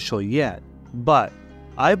anything official yet, but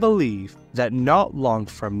I believe that not long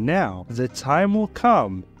from now, the time will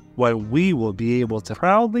come when we will be able to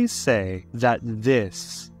proudly say that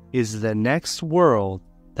this is the next world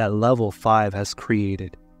that Level 5 has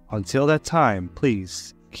created. Until that time,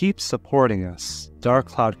 please keep supporting us. Dark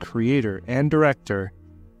Cloud creator and director,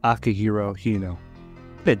 Akihiro Hino.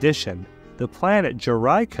 In addition, the planet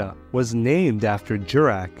Juraika was named after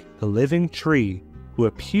Jurak, the living tree, who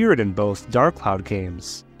appeared in both Dark Cloud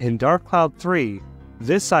games. In Dark Cloud 3,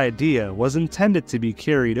 this idea was intended to be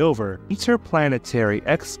carried over. Interplanetary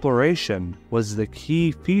exploration was the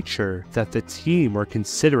key feature that the team were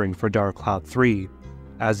considering for Dark Cloud 3,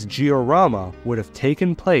 as Georama would have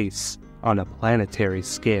taken place on a planetary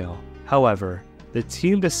scale. However, the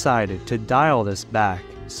team decided to dial this back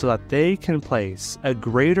so that they can place a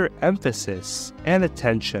greater emphasis and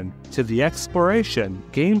attention to the exploration,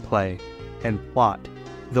 gameplay, and plot.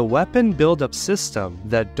 The weapon build-up system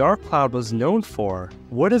that Dark Cloud was known for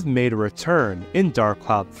would have made a return in Dark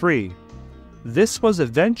Cloud 3. This was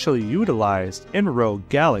eventually utilized in Rogue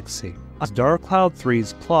Galaxy, as Dark Cloud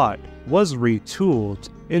 3's plot was retooled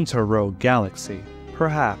into Rogue Galaxy.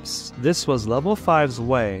 Perhaps this was Level 5's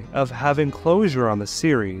way of having closure on the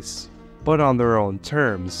series, but on their own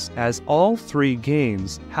terms, as all three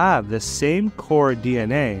games have the same core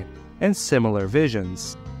DNA and similar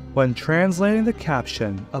visions. When translating the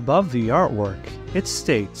caption above the artwork, it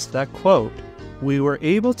states that, quote, "We were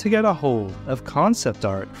able to get a hold of concept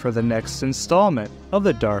art for the next installment of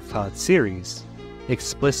the Dark Cloud series,"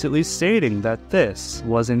 explicitly stating that this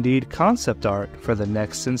was indeed concept art for the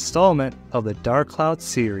next installment of the Dark Cloud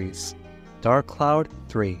series, Dark Cloud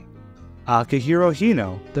 3. Akihiro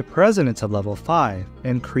Hino, the president of Level 5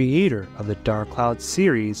 and creator of the Dark Cloud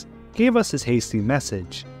series, gave us his hasty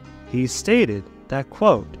message. He stated that,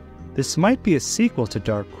 quote, "This might be a sequel to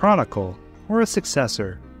Dark Chronicle, or a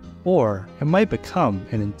successor, or it might become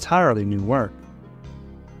an entirely new work."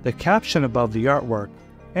 The caption above the artwork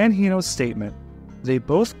and Hino's statement, they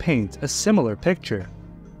both paint a similar picture.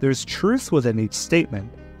 There's truth within each statement,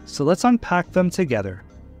 so let's unpack them together.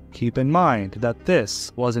 Keep in mind that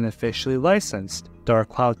this was an officially licensed Dark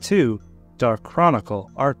Cloud 2 Dark Chronicle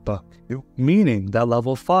art book, meaning that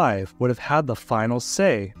Level 5 would have had the final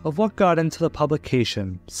say of what got into the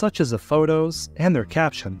publication, such as the photos and their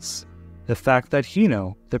captions. The fact that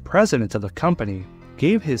Hino, the president of the company,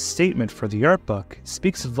 gave his statement for the art book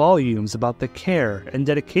speaks volumes about the care and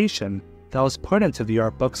dedication that was put into the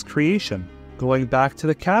art book's creation. Going back to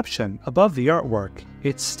the caption above the artwork,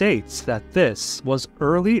 it states that this was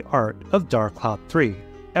early art of Dark Cloud 3.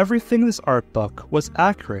 Everything in this art book was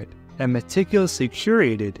accurate and meticulously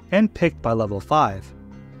curated and picked by Level 5.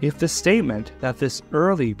 If the statement that this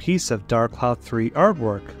early piece of Dark Cloud 3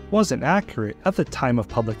 artwork wasn't accurate at the time of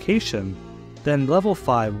publication, then Level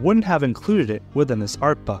 5 wouldn't have included it within this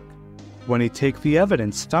art book. When you take the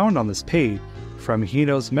evidence found on this page, from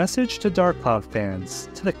Hino's message to Dark Cloud fans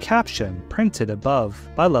to the caption printed above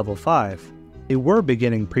by Level 5, they were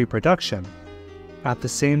beginning pre-production. At the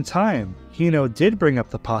same time, Hino did bring up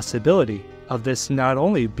the possibility of this not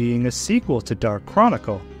only being a sequel to Dark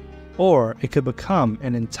Chronicle, or it could become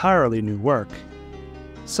an entirely new work.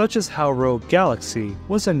 such as how Rogue Galaxy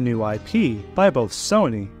was a new IP by both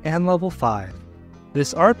Sony and Level 5.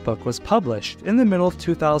 This art book was published in the middle of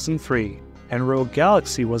 2003, and Rogue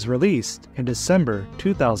Galaxy was released in December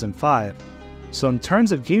 2005. So in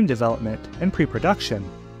terms of game development and pre-production,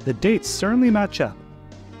 the dates certainly match up.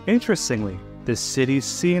 Interestingly, the city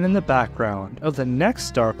seen in the background of the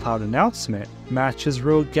next Dark Cloud announcement matches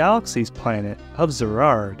Rogue Galaxy's planet of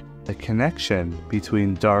Zerard. The connection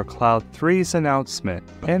between Dark Cloud 3's announcement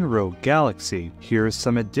and Rogue Galaxy. Here's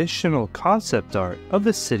some additional concept art of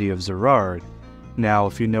the city of Zerard. Now,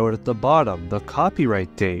 if you note at the bottom, the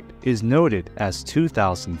copyright date is noted as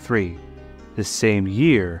 2003, the same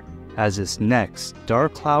year as this next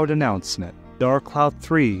Dark Cloud announcement. Dark Cloud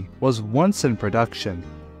 3 was once in production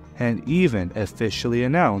and even officially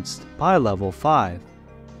announced by Level 5.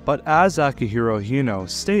 But as Akihiro Hino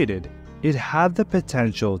stated, it had the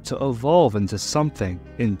potential to evolve into something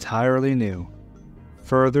entirely new,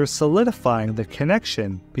 further solidifying the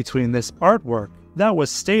connection between this artwork that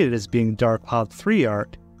was stated as being Dark Cloud 3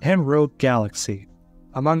 art and Rogue Galaxy,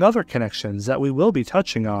 among other connections that we will be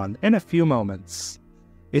touching on in a few moments.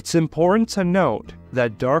 It's important to note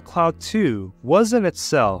that Dark Cloud 2 was in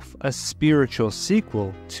itself a spiritual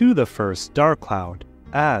sequel to the first Dark Cloud,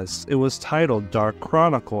 as it was titled Dark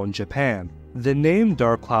Chronicle in Japan. The name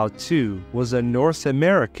Dark Cloud 2 was a North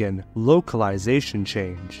American localization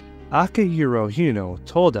change. Akihiro Hino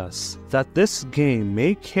told us that this game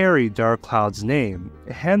may carry Dark Cloud's name,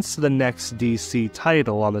 hence the next DC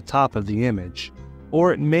title on the top of the image,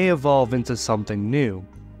 or it may evolve into something new,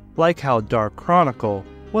 like how Dark Chronicle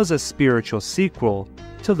was a spiritual sequel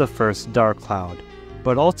to the first Dark Cloud,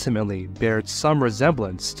 but ultimately bared some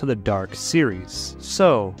resemblance to the Dark series.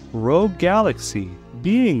 So, Rogue Galaxy,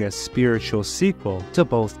 being a spiritual sequel to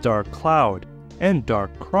both Dark Cloud and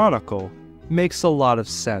Dark Chronicle, makes a lot of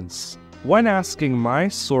sense. When asking my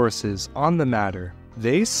sources on the matter,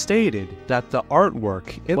 they stated that the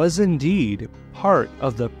artwork was indeed part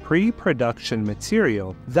of the pre-production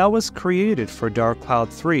material that was created for Dark Cloud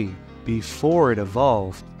 3 before it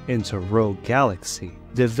evolved into Rogue Galaxy.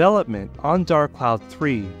 Development on Dark Cloud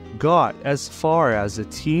 3 got as far as the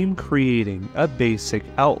team creating a basic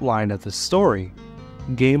outline of the story,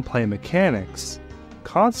 gameplay mechanics,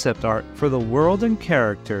 concept art for the world and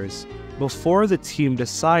characters before the team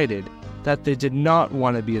decided that they did not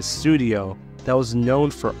want to be a studio that was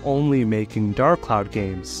known for only making Dark Cloud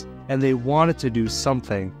games, and they wanted to do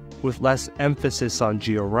something with less emphasis on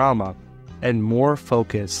diorama and more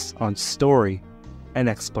focus on story and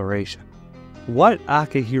exploration. What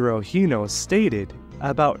Akihiro Hino stated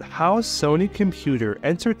about how Sony Computer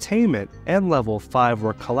Entertainment and Level 5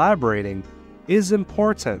 were collaborating is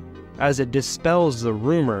important, as it dispels the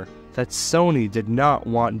rumor that Sony did not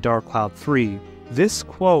want Dark Cloud 3. This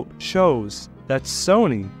quote shows that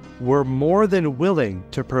Sony were more than willing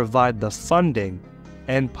to provide the funding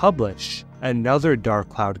and publish another Dark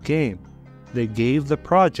Cloud game. They gave the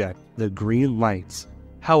project the green light.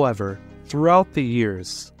 However, throughout the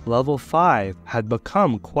years, Level 5 had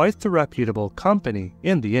become quite the reputable company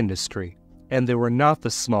in the industry, and they were not the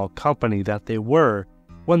small company that they were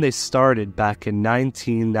when they started back in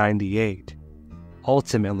 1998.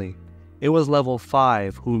 Ultimately, it was Level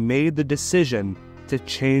 5 who made the decision to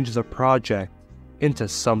change the project into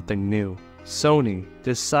something new. Sony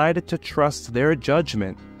decided to trust their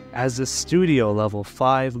judgment as the studio Level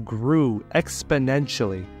 5 grew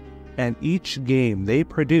exponentially, and each game they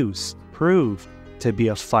produced proved to be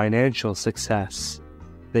a financial success.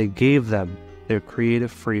 They gave them their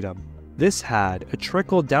creative freedom. This had a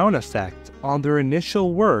trickle-down effect on their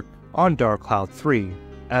initial work on Dark Cloud 3,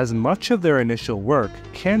 as much of their initial work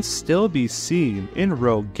can still be seen in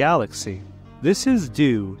Rogue Galaxy. This is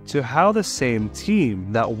due to how the same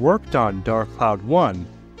team that worked on Dark Cloud 1,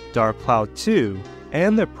 Dark Cloud 2,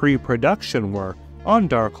 and the pre-production work on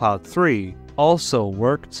Dark Cloud 3 also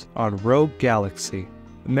worked on Rogue Galaxy.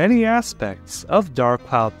 Many aspects of Dark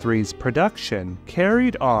Cloud 3's production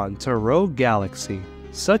carried on to Rogue Galaxy,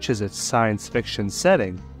 such as its science fiction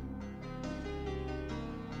setting,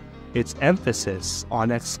 its emphasis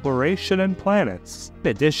on exploration and planets.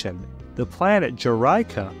 In addition, the planet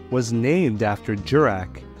Juraika was named after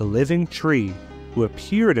Jurak, the living tree, who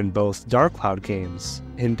appeared in both Dark Cloud games.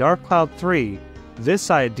 In Dark Cloud 3,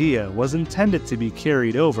 this idea was intended to be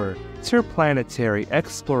carried over. Interplanetary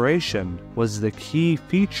exploration was the key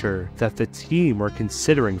feature that the team were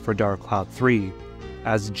considering for Dark Cloud 3,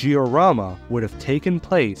 as diorama would have taken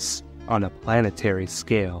place on a planetary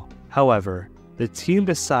scale. However, the team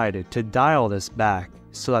decided to dial this back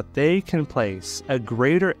so that they can place a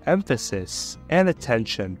greater emphasis and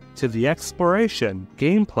attention to the exploration,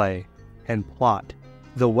 gameplay, and plot.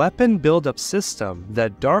 The weapon build-up system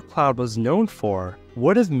that Dark Cloud was known for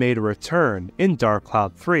would have made a return in Dark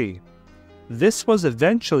Cloud 3. This was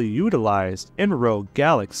eventually utilized in Rogue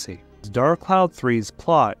Galaxy. Dark Cloud 3's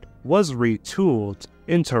plot was retooled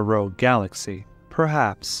into Rogue Galaxy.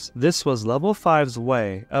 Perhaps this was Level 5's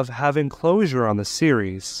way of having closure on the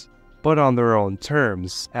series, but on their own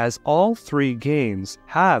terms, as all three games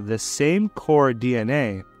have the same core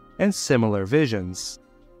DNA and similar visions.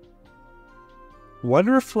 When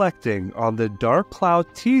reflecting on the Dark Cloud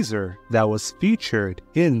teaser that was featured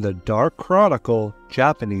in the Dark Chronicle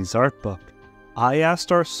Japanese art book, I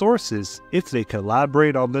asked our sources if they could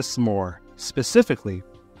elaborate on this more, specifically,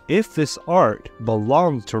 if this art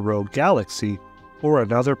belonged to Rogue Galaxy or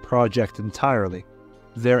another project entirely.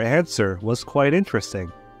 Their answer was quite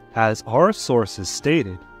interesting, as our sources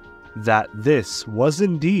stated that this was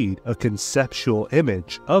indeed a conceptual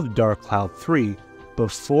image of Dark Cloud 3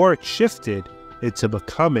 before it shifted into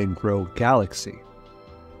becoming Rogue Galaxy.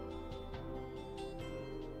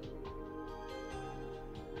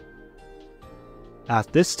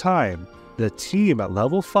 At this time, the team at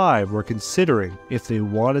Level 5 were considering if they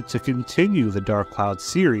wanted to continue the Dark Cloud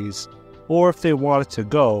series or if they wanted to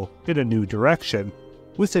go in a new direction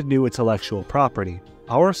with a new intellectual property.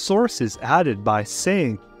 Our sources added by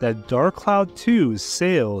saying that Dark Cloud 2's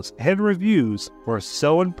sales and reviews were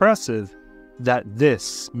so impressive that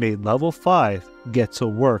this made Level 5 get to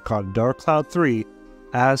work on Dark Cloud 3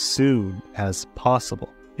 as soon as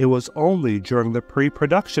possible. It was only during the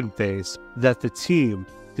pre-production phase that the team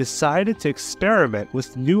decided to experiment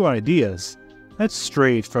with new ideas that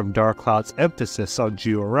strayed from Dark Cloud's emphasis on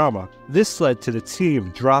Georama. This led to the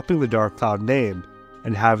team dropping the Dark Cloud name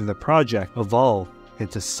and having the project evolve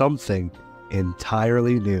into something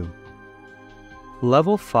entirely new.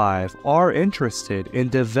 Level 5 are interested in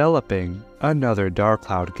developing another Dark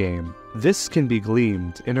Cloud game. This can be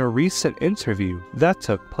gleaned in a recent interview that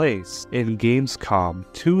took place in Gamescom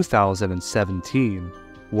 2017,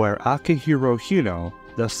 where Akihiro Hino,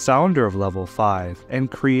 the founder of Level 5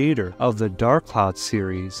 and creator of the Dark Cloud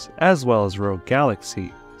series as well as Rogue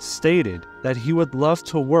Galaxy, stated that he would love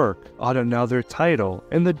to work on another title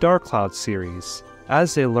in the Dark Cloud series,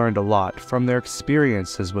 as they learned a lot from their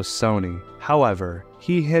experiences with Sony. However,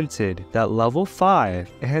 he hinted that Level 5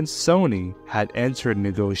 and Sony had entered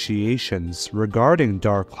negotiations regarding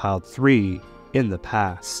Dark Cloud 3 in the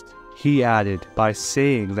past. He added by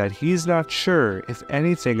saying that he's not sure if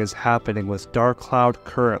anything is happening with Dark Cloud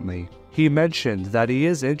currently. He mentioned that he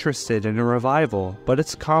is interested in a revival, but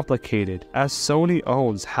it's complicated as Sony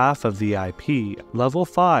owns half of the IP. Level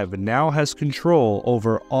 5 now has control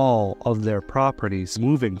over all of their properties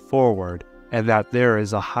moving forward, and that there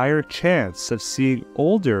is a higher chance of seeing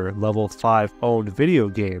older Level 5 owned video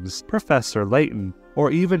games, Professor Layton,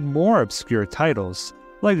 or even more obscure titles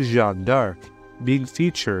like Jeanne d'Arc being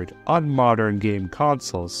featured on modern game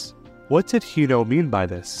consoles. What did Hino mean by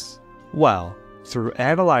this? Well, through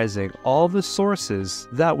analyzing all the sources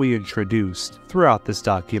that we introduced throughout this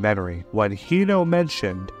documentary, when Hino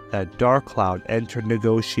mentioned that Dark Cloud entered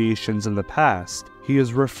negotiations in the past, he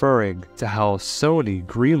is referring to how Sony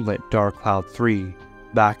greenlit Dark Cloud 3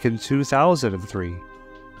 back in 2003,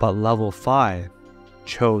 but Level 5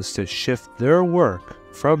 chose to shift their work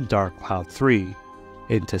from Dark Cloud 3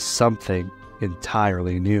 into something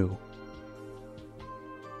entirely new.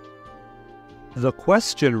 The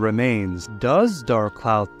question remains, does Dark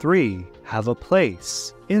Cloud 3 have a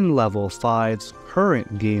place in Level 5's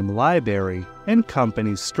current game library and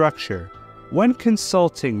company structure? When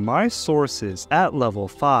consulting my sources at Level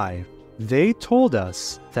 5, they told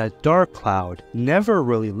us that Dark Cloud never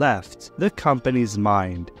really left the company's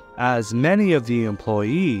mind, as many of the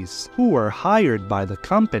employees who were hired by the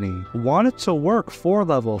company wanted to work for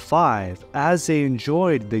Level 5 as they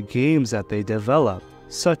enjoyed the games that they developed,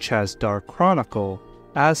 such as Dark Chronicle.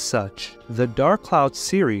 As such, the Dark Cloud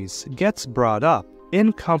series gets brought up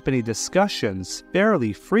in company discussions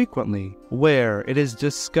fairly frequently, where it is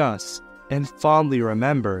discussed and fondly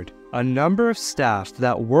remembered a number of staff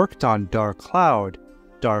that worked on Dark Cloud,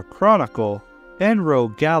 Dark Chronicle, and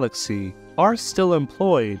Rogue Galaxy are still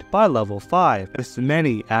employed by Level 5, with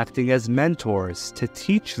many acting as mentors to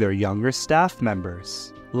teach their younger staff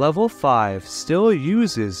members. Level 5 still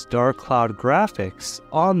uses Dark Cloud graphics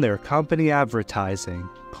on their company advertising,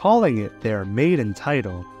 calling it their maiden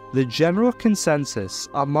title. The general consensus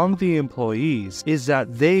among the employees is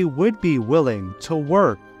that they would be willing to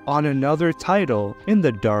work on another title in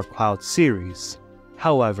the Dark Cloud series.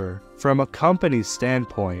 However, from a company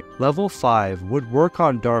standpoint, Level 5 would work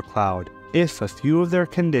on Dark Cloud if a few of their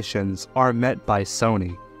conditions are met by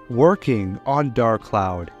Sony. Working on Dark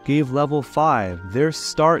Cloud gave Level 5 their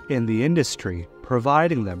start in the industry,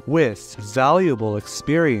 providing them with valuable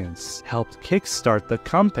experience, helped kickstart the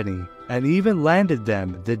company, and even landed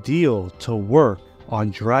them the deal to work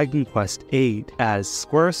on Dragon Quest VIII as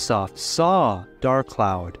Squaresoft saw Dark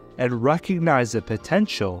Cloud and recognized the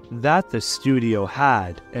potential that the studio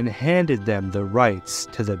had and handed them the rights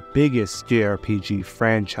to the biggest JRPG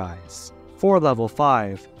franchise. For Level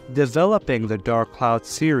 5, developing the Dark Cloud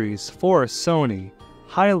series for Sony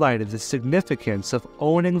highlighted the significance of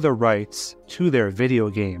owning the rights to their video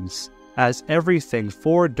games, as everything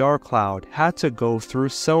for Dark Cloud had to go through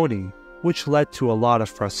Sony, which led to a lot of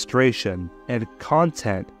frustration and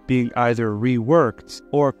content being either reworked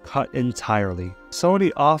or cut entirely.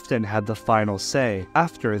 Sony often had the final say.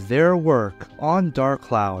 After their work on Dark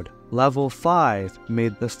Cloud, Level 5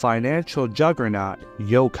 made the financial juggernaut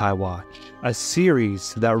Yokai Watch, a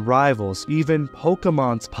series that rivals even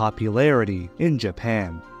Pokemon's popularity in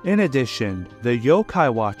Japan. In addition, the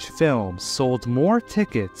Yokai Watch film sold more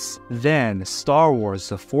tickets than Star Wars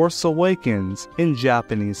The Force Awakens in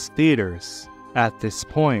Japanese theaters. At this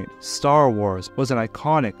point, Star Wars was an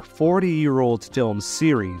iconic 40-year-old film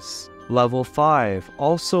series. Level 5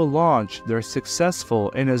 also launched their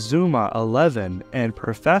successful Inazuma 11 and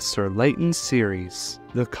Professor Layton series.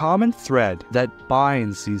 The common thread that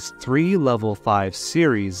binds these three Level 5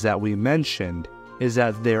 series that we mentioned is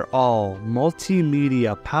that they're all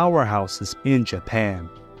multimedia powerhouses in Japan.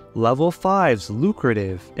 Level 5's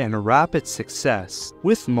lucrative and rapid success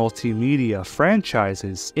with multimedia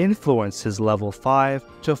franchises influences Level 5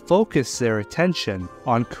 to focus their attention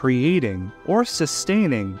on creating or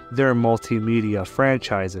sustaining their multimedia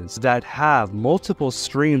franchises that have multiple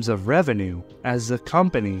streams of revenue, as the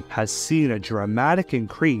company has seen a dramatic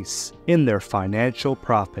increase in their financial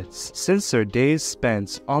profits since their days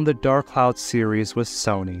spent on the Dark Cloud series with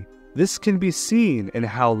Sony. This can be seen in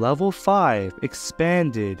how Level 5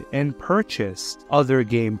 expanded and purchased other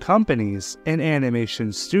game companies and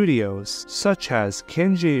animation studios, such as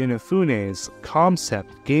Kenji Inafune's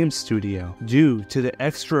Concept Game Studio, due to the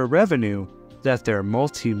extra revenue that their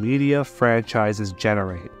multimedia franchises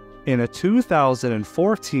generate. In a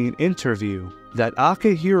 2014 interview that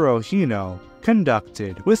Akihiro Hino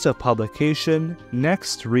conducted with the publication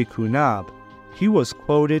Next Rikunab, he was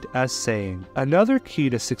quoted as saying, "Another key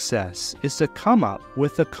to success is to come up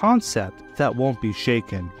with a concept that won't be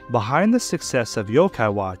shaken. Behind the success of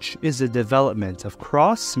Yokai Watch is the development of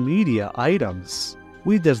cross-media items.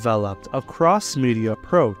 We developed a cross-media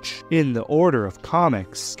approach in the order of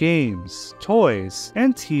comics, games, toys,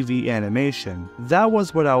 and TV animation. That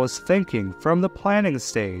was what I was thinking from the planning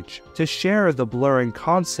stage, to share the blurring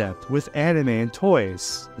concept with anime and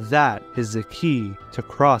toys. That is the key to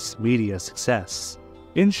cross-media success."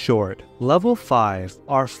 In short, Level 5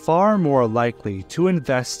 are far more likely to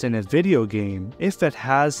invest in a video game if it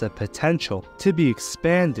has the potential to be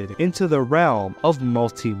expanded into the realm of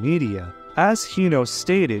multimedia. As Hino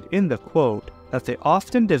stated in the quote, that they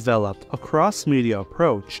often developed a cross-media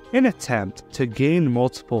approach in attempt to gain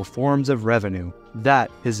multiple forms of revenue. That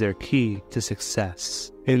is their key to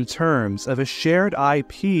success. In terms of a shared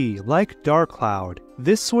IP like Dark Cloud,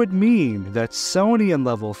 this would mean that Sony and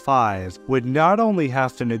Level 5 would not only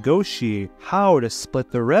have to negotiate how to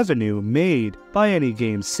split the revenue made by any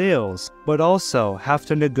game sales, but also have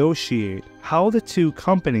to negotiate how the two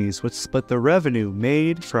companies would split the revenue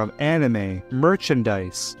made from anime,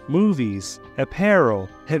 merchandise, movies, apparel,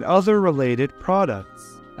 and other related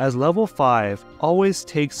products, as Level 5 always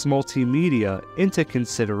takes multimedia into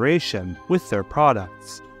consideration with their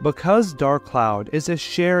products. Because Dark Cloud is a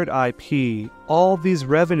shared IP, all these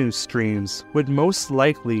revenue streams would most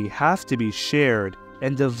likely have to be shared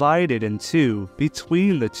and divided in two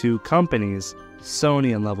between the two companies,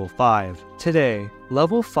 Sony and Level 5. Today,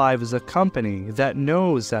 Level 5 is a company that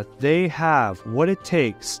knows that they have what it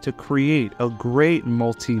takes to create a great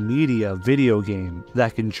multimedia video game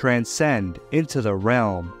that can transcend into the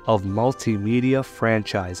realm of multimedia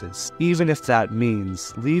franchises, even if that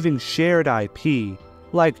means leaving shared IP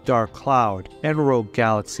like Dark Cloud and Rogue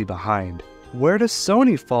Galaxy behind. Where does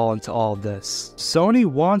Sony fall into all this? Sony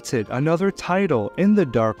wanted another title in the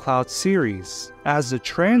Dark Cloud series, as the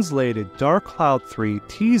translated Dark Cloud 3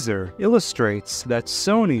 teaser illustrates that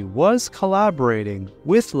Sony was collaborating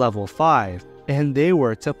with Level 5 and they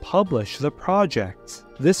were to publish the project.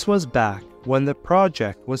 This was back when the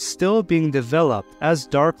project was still being developed as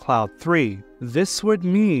Dark Cloud 3. This would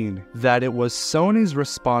mean that it was Sony's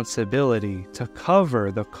responsibility to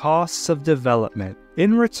cover the costs of development.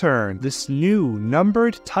 In return, this new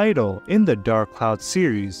numbered title in the Dark Cloud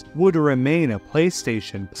series would remain a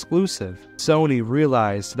PlayStation exclusive. Sony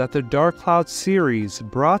realized that the Dark Cloud series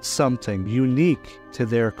brought something unique to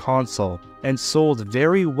their console and sold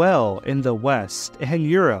very well in the West and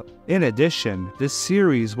Europe. In addition, the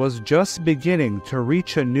series was just beginning to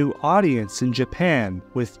reach a new audience in Japan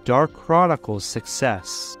with Dark Chronicle's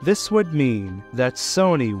success. This would mean that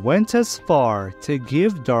Sony went as far to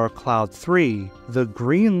give Dark Cloud 3 the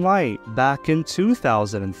green light back in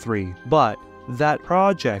 2003, but that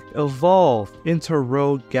project evolved into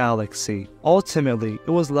Rogue Galaxy. Ultimately, it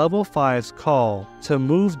was Level 5's call to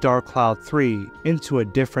move Dark Cloud 3 into a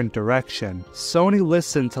different direction. Sony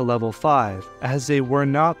listened to Level 5 as they were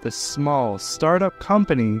not the small startup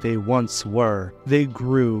company they once were. They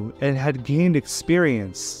grew and had gained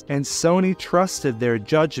experience, and Sony trusted their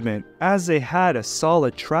judgment as they had a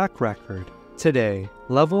solid track record. Today,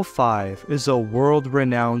 Level 5 is a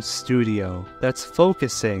world-renowned studio that's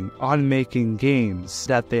focusing on making games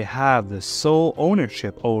that they have the sole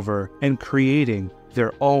ownership over and creating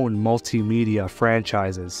their own multimedia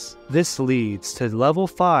franchises. This leads to Level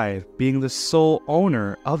 5 being the sole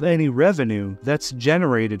owner of any revenue that's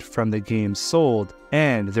generated from the games sold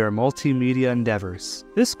and their multimedia endeavors.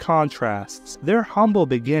 This contrasts their humble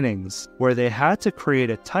beginnings, where they had to create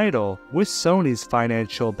a title with Sony's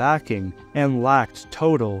financial backing and lacked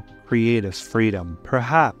total creative freedom.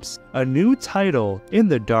 Perhaps a new title in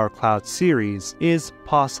the Dark Cloud series is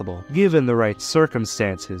possible, given the right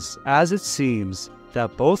circumstances, as it seems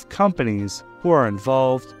that both companies who are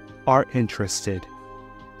involved are interested.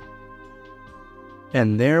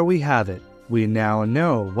 And there we have it. We now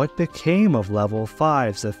know what became of Level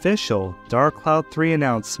 5's official Dark Cloud 3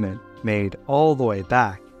 announcement, made all the way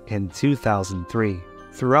back in 2003.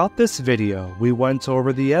 Throughout this video, we went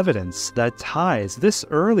over the evidence that ties this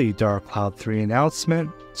early Dark Cloud 3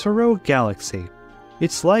 announcement to Rogue Galaxy.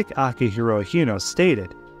 It's like Akihiro Hino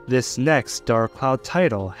stated, this next Dark Cloud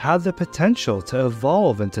title had the potential to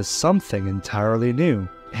evolve into something entirely new,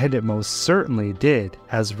 and it most certainly did,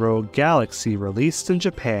 as Rogue Galaxy released in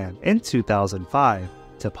Japan in 2005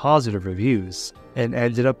 to positive reviews, and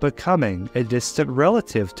ended up becoming a distant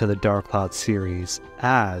relative to the Dark Cloud series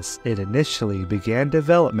as it initially began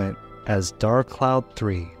development as Dark Cloud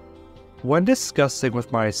 3. When discussing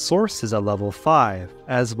with my sources at Level 5,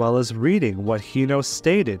 as well as reading what Hino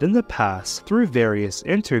stated in the past through various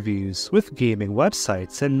interviews with gaming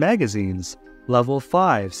websites and magazines, Level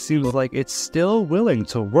 5 seems like it's still willing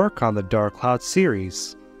to work on the Dark Cloud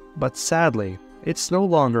series. But sadly, it's no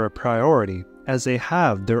longer a priority, as they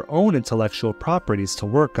have their own intellectual properties to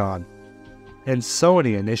work on. And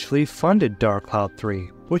Sony initially funded Dark Cloud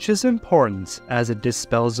 3, which is important as it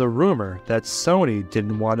dispels a rumor that Sony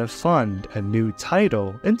didn't want to fund a new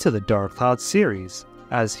title into the Dark Cloud series,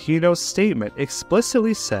 as Hino's statement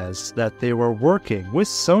explicitly says that they were working with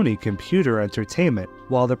Sony Computer Entertainment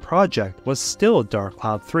while the project was still Dark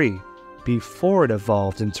Cloud 3, before it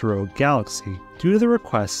evolved into Rogue Galaxy, due to the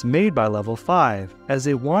requests made by Level 5, as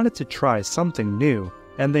they wanted to try something new,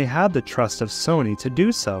 and they had the trust of Sony to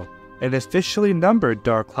do so. An officially numbered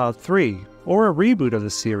Dark Cloud 3, or a reboot of the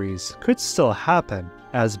series, could still happen,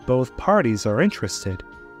 as both parties are interested.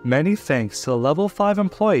 Many thanks to the Level 5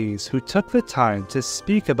 employees who took the time to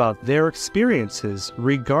speak about their experiences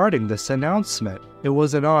regarding this announcement. It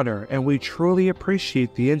was an honor, and we truly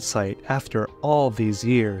appreciate the insight after all these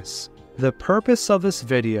years. The purpose of this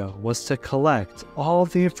video was to collect all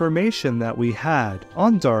the information that we had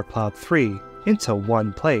on Dark Cloud 3 into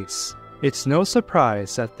one place. It's no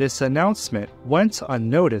surprise that this announcement went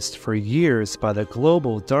unnoticed for years by the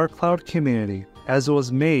global Dark Cloud community, as it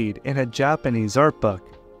was made in a Japanese art book,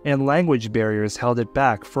 and language barriers held it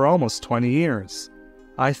back for almost 20 years.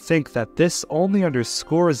 I think that this only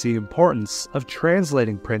underscores the importance of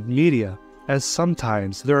translating print media, as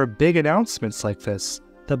sometimes there are big announcements like this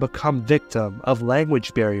that become victim of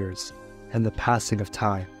language barriers and the passing of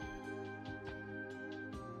time.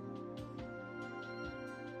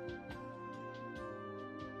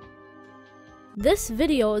 This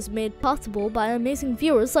video is made possible by amazing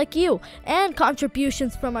viewers like you and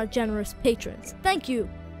contributions from our generous patrons. Thank you!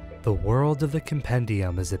 The World of the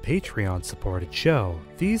Compendium is a Patreon-supported show.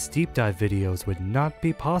 These deep dive videos would not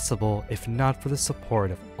be possible if not for the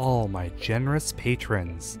support of all my generous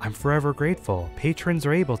patrons. I'm forever grateful. Patrons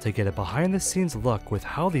are able to get a behind the scenes look with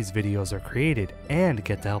how these videos are created and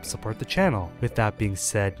get to help support the channel. With that being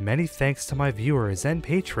said, many thanks to my viewers and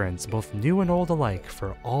patrons, both new and old alike,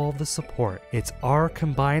 for all the support. It's our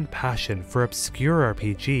combined passion for obscure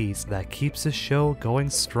RPGs that keeps the show going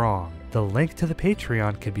strong. The link to the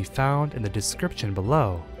Patreon can be found in the description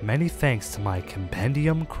below. Many thanks to my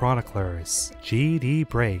Compendium Chroniclers, GD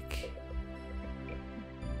Break,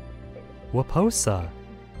 Waposa,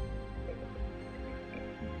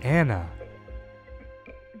 Anna,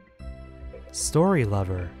 Story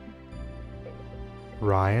Lover,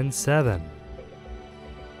 Ryan7,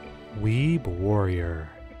 Weeb Warrior.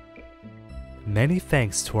 Many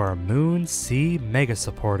thanks to our Moon Sea Mega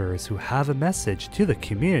supporters who have a message to the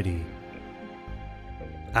community.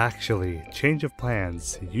 Actually, change of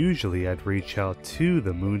plans. Usually I'd reach out to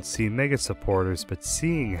the Moon Sea Mega supporters, but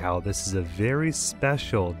seeing how this is a very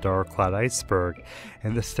special Dark Cloud Iceberg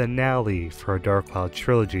and the finale for a Dark Cloud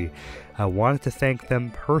trilogy, I wanted to thank them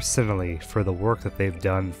personally for the work that they've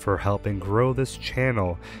done for helping grow this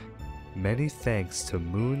channel. Many thanks to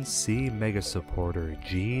Moon Sea Mega supporter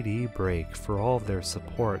GD Break for all of their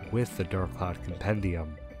support with the Dark Cloud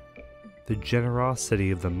Compendium. The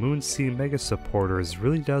generosity of the Moon Sea Mega supporters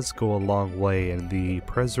really does go a long way in the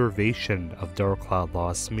preservation of Dark Cloud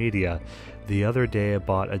lost media. The other day I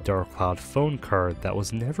bought a Dark Cloud phone card that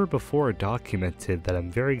was never before documented that I'm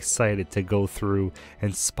very excited to go through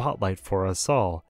and spotlight for us all.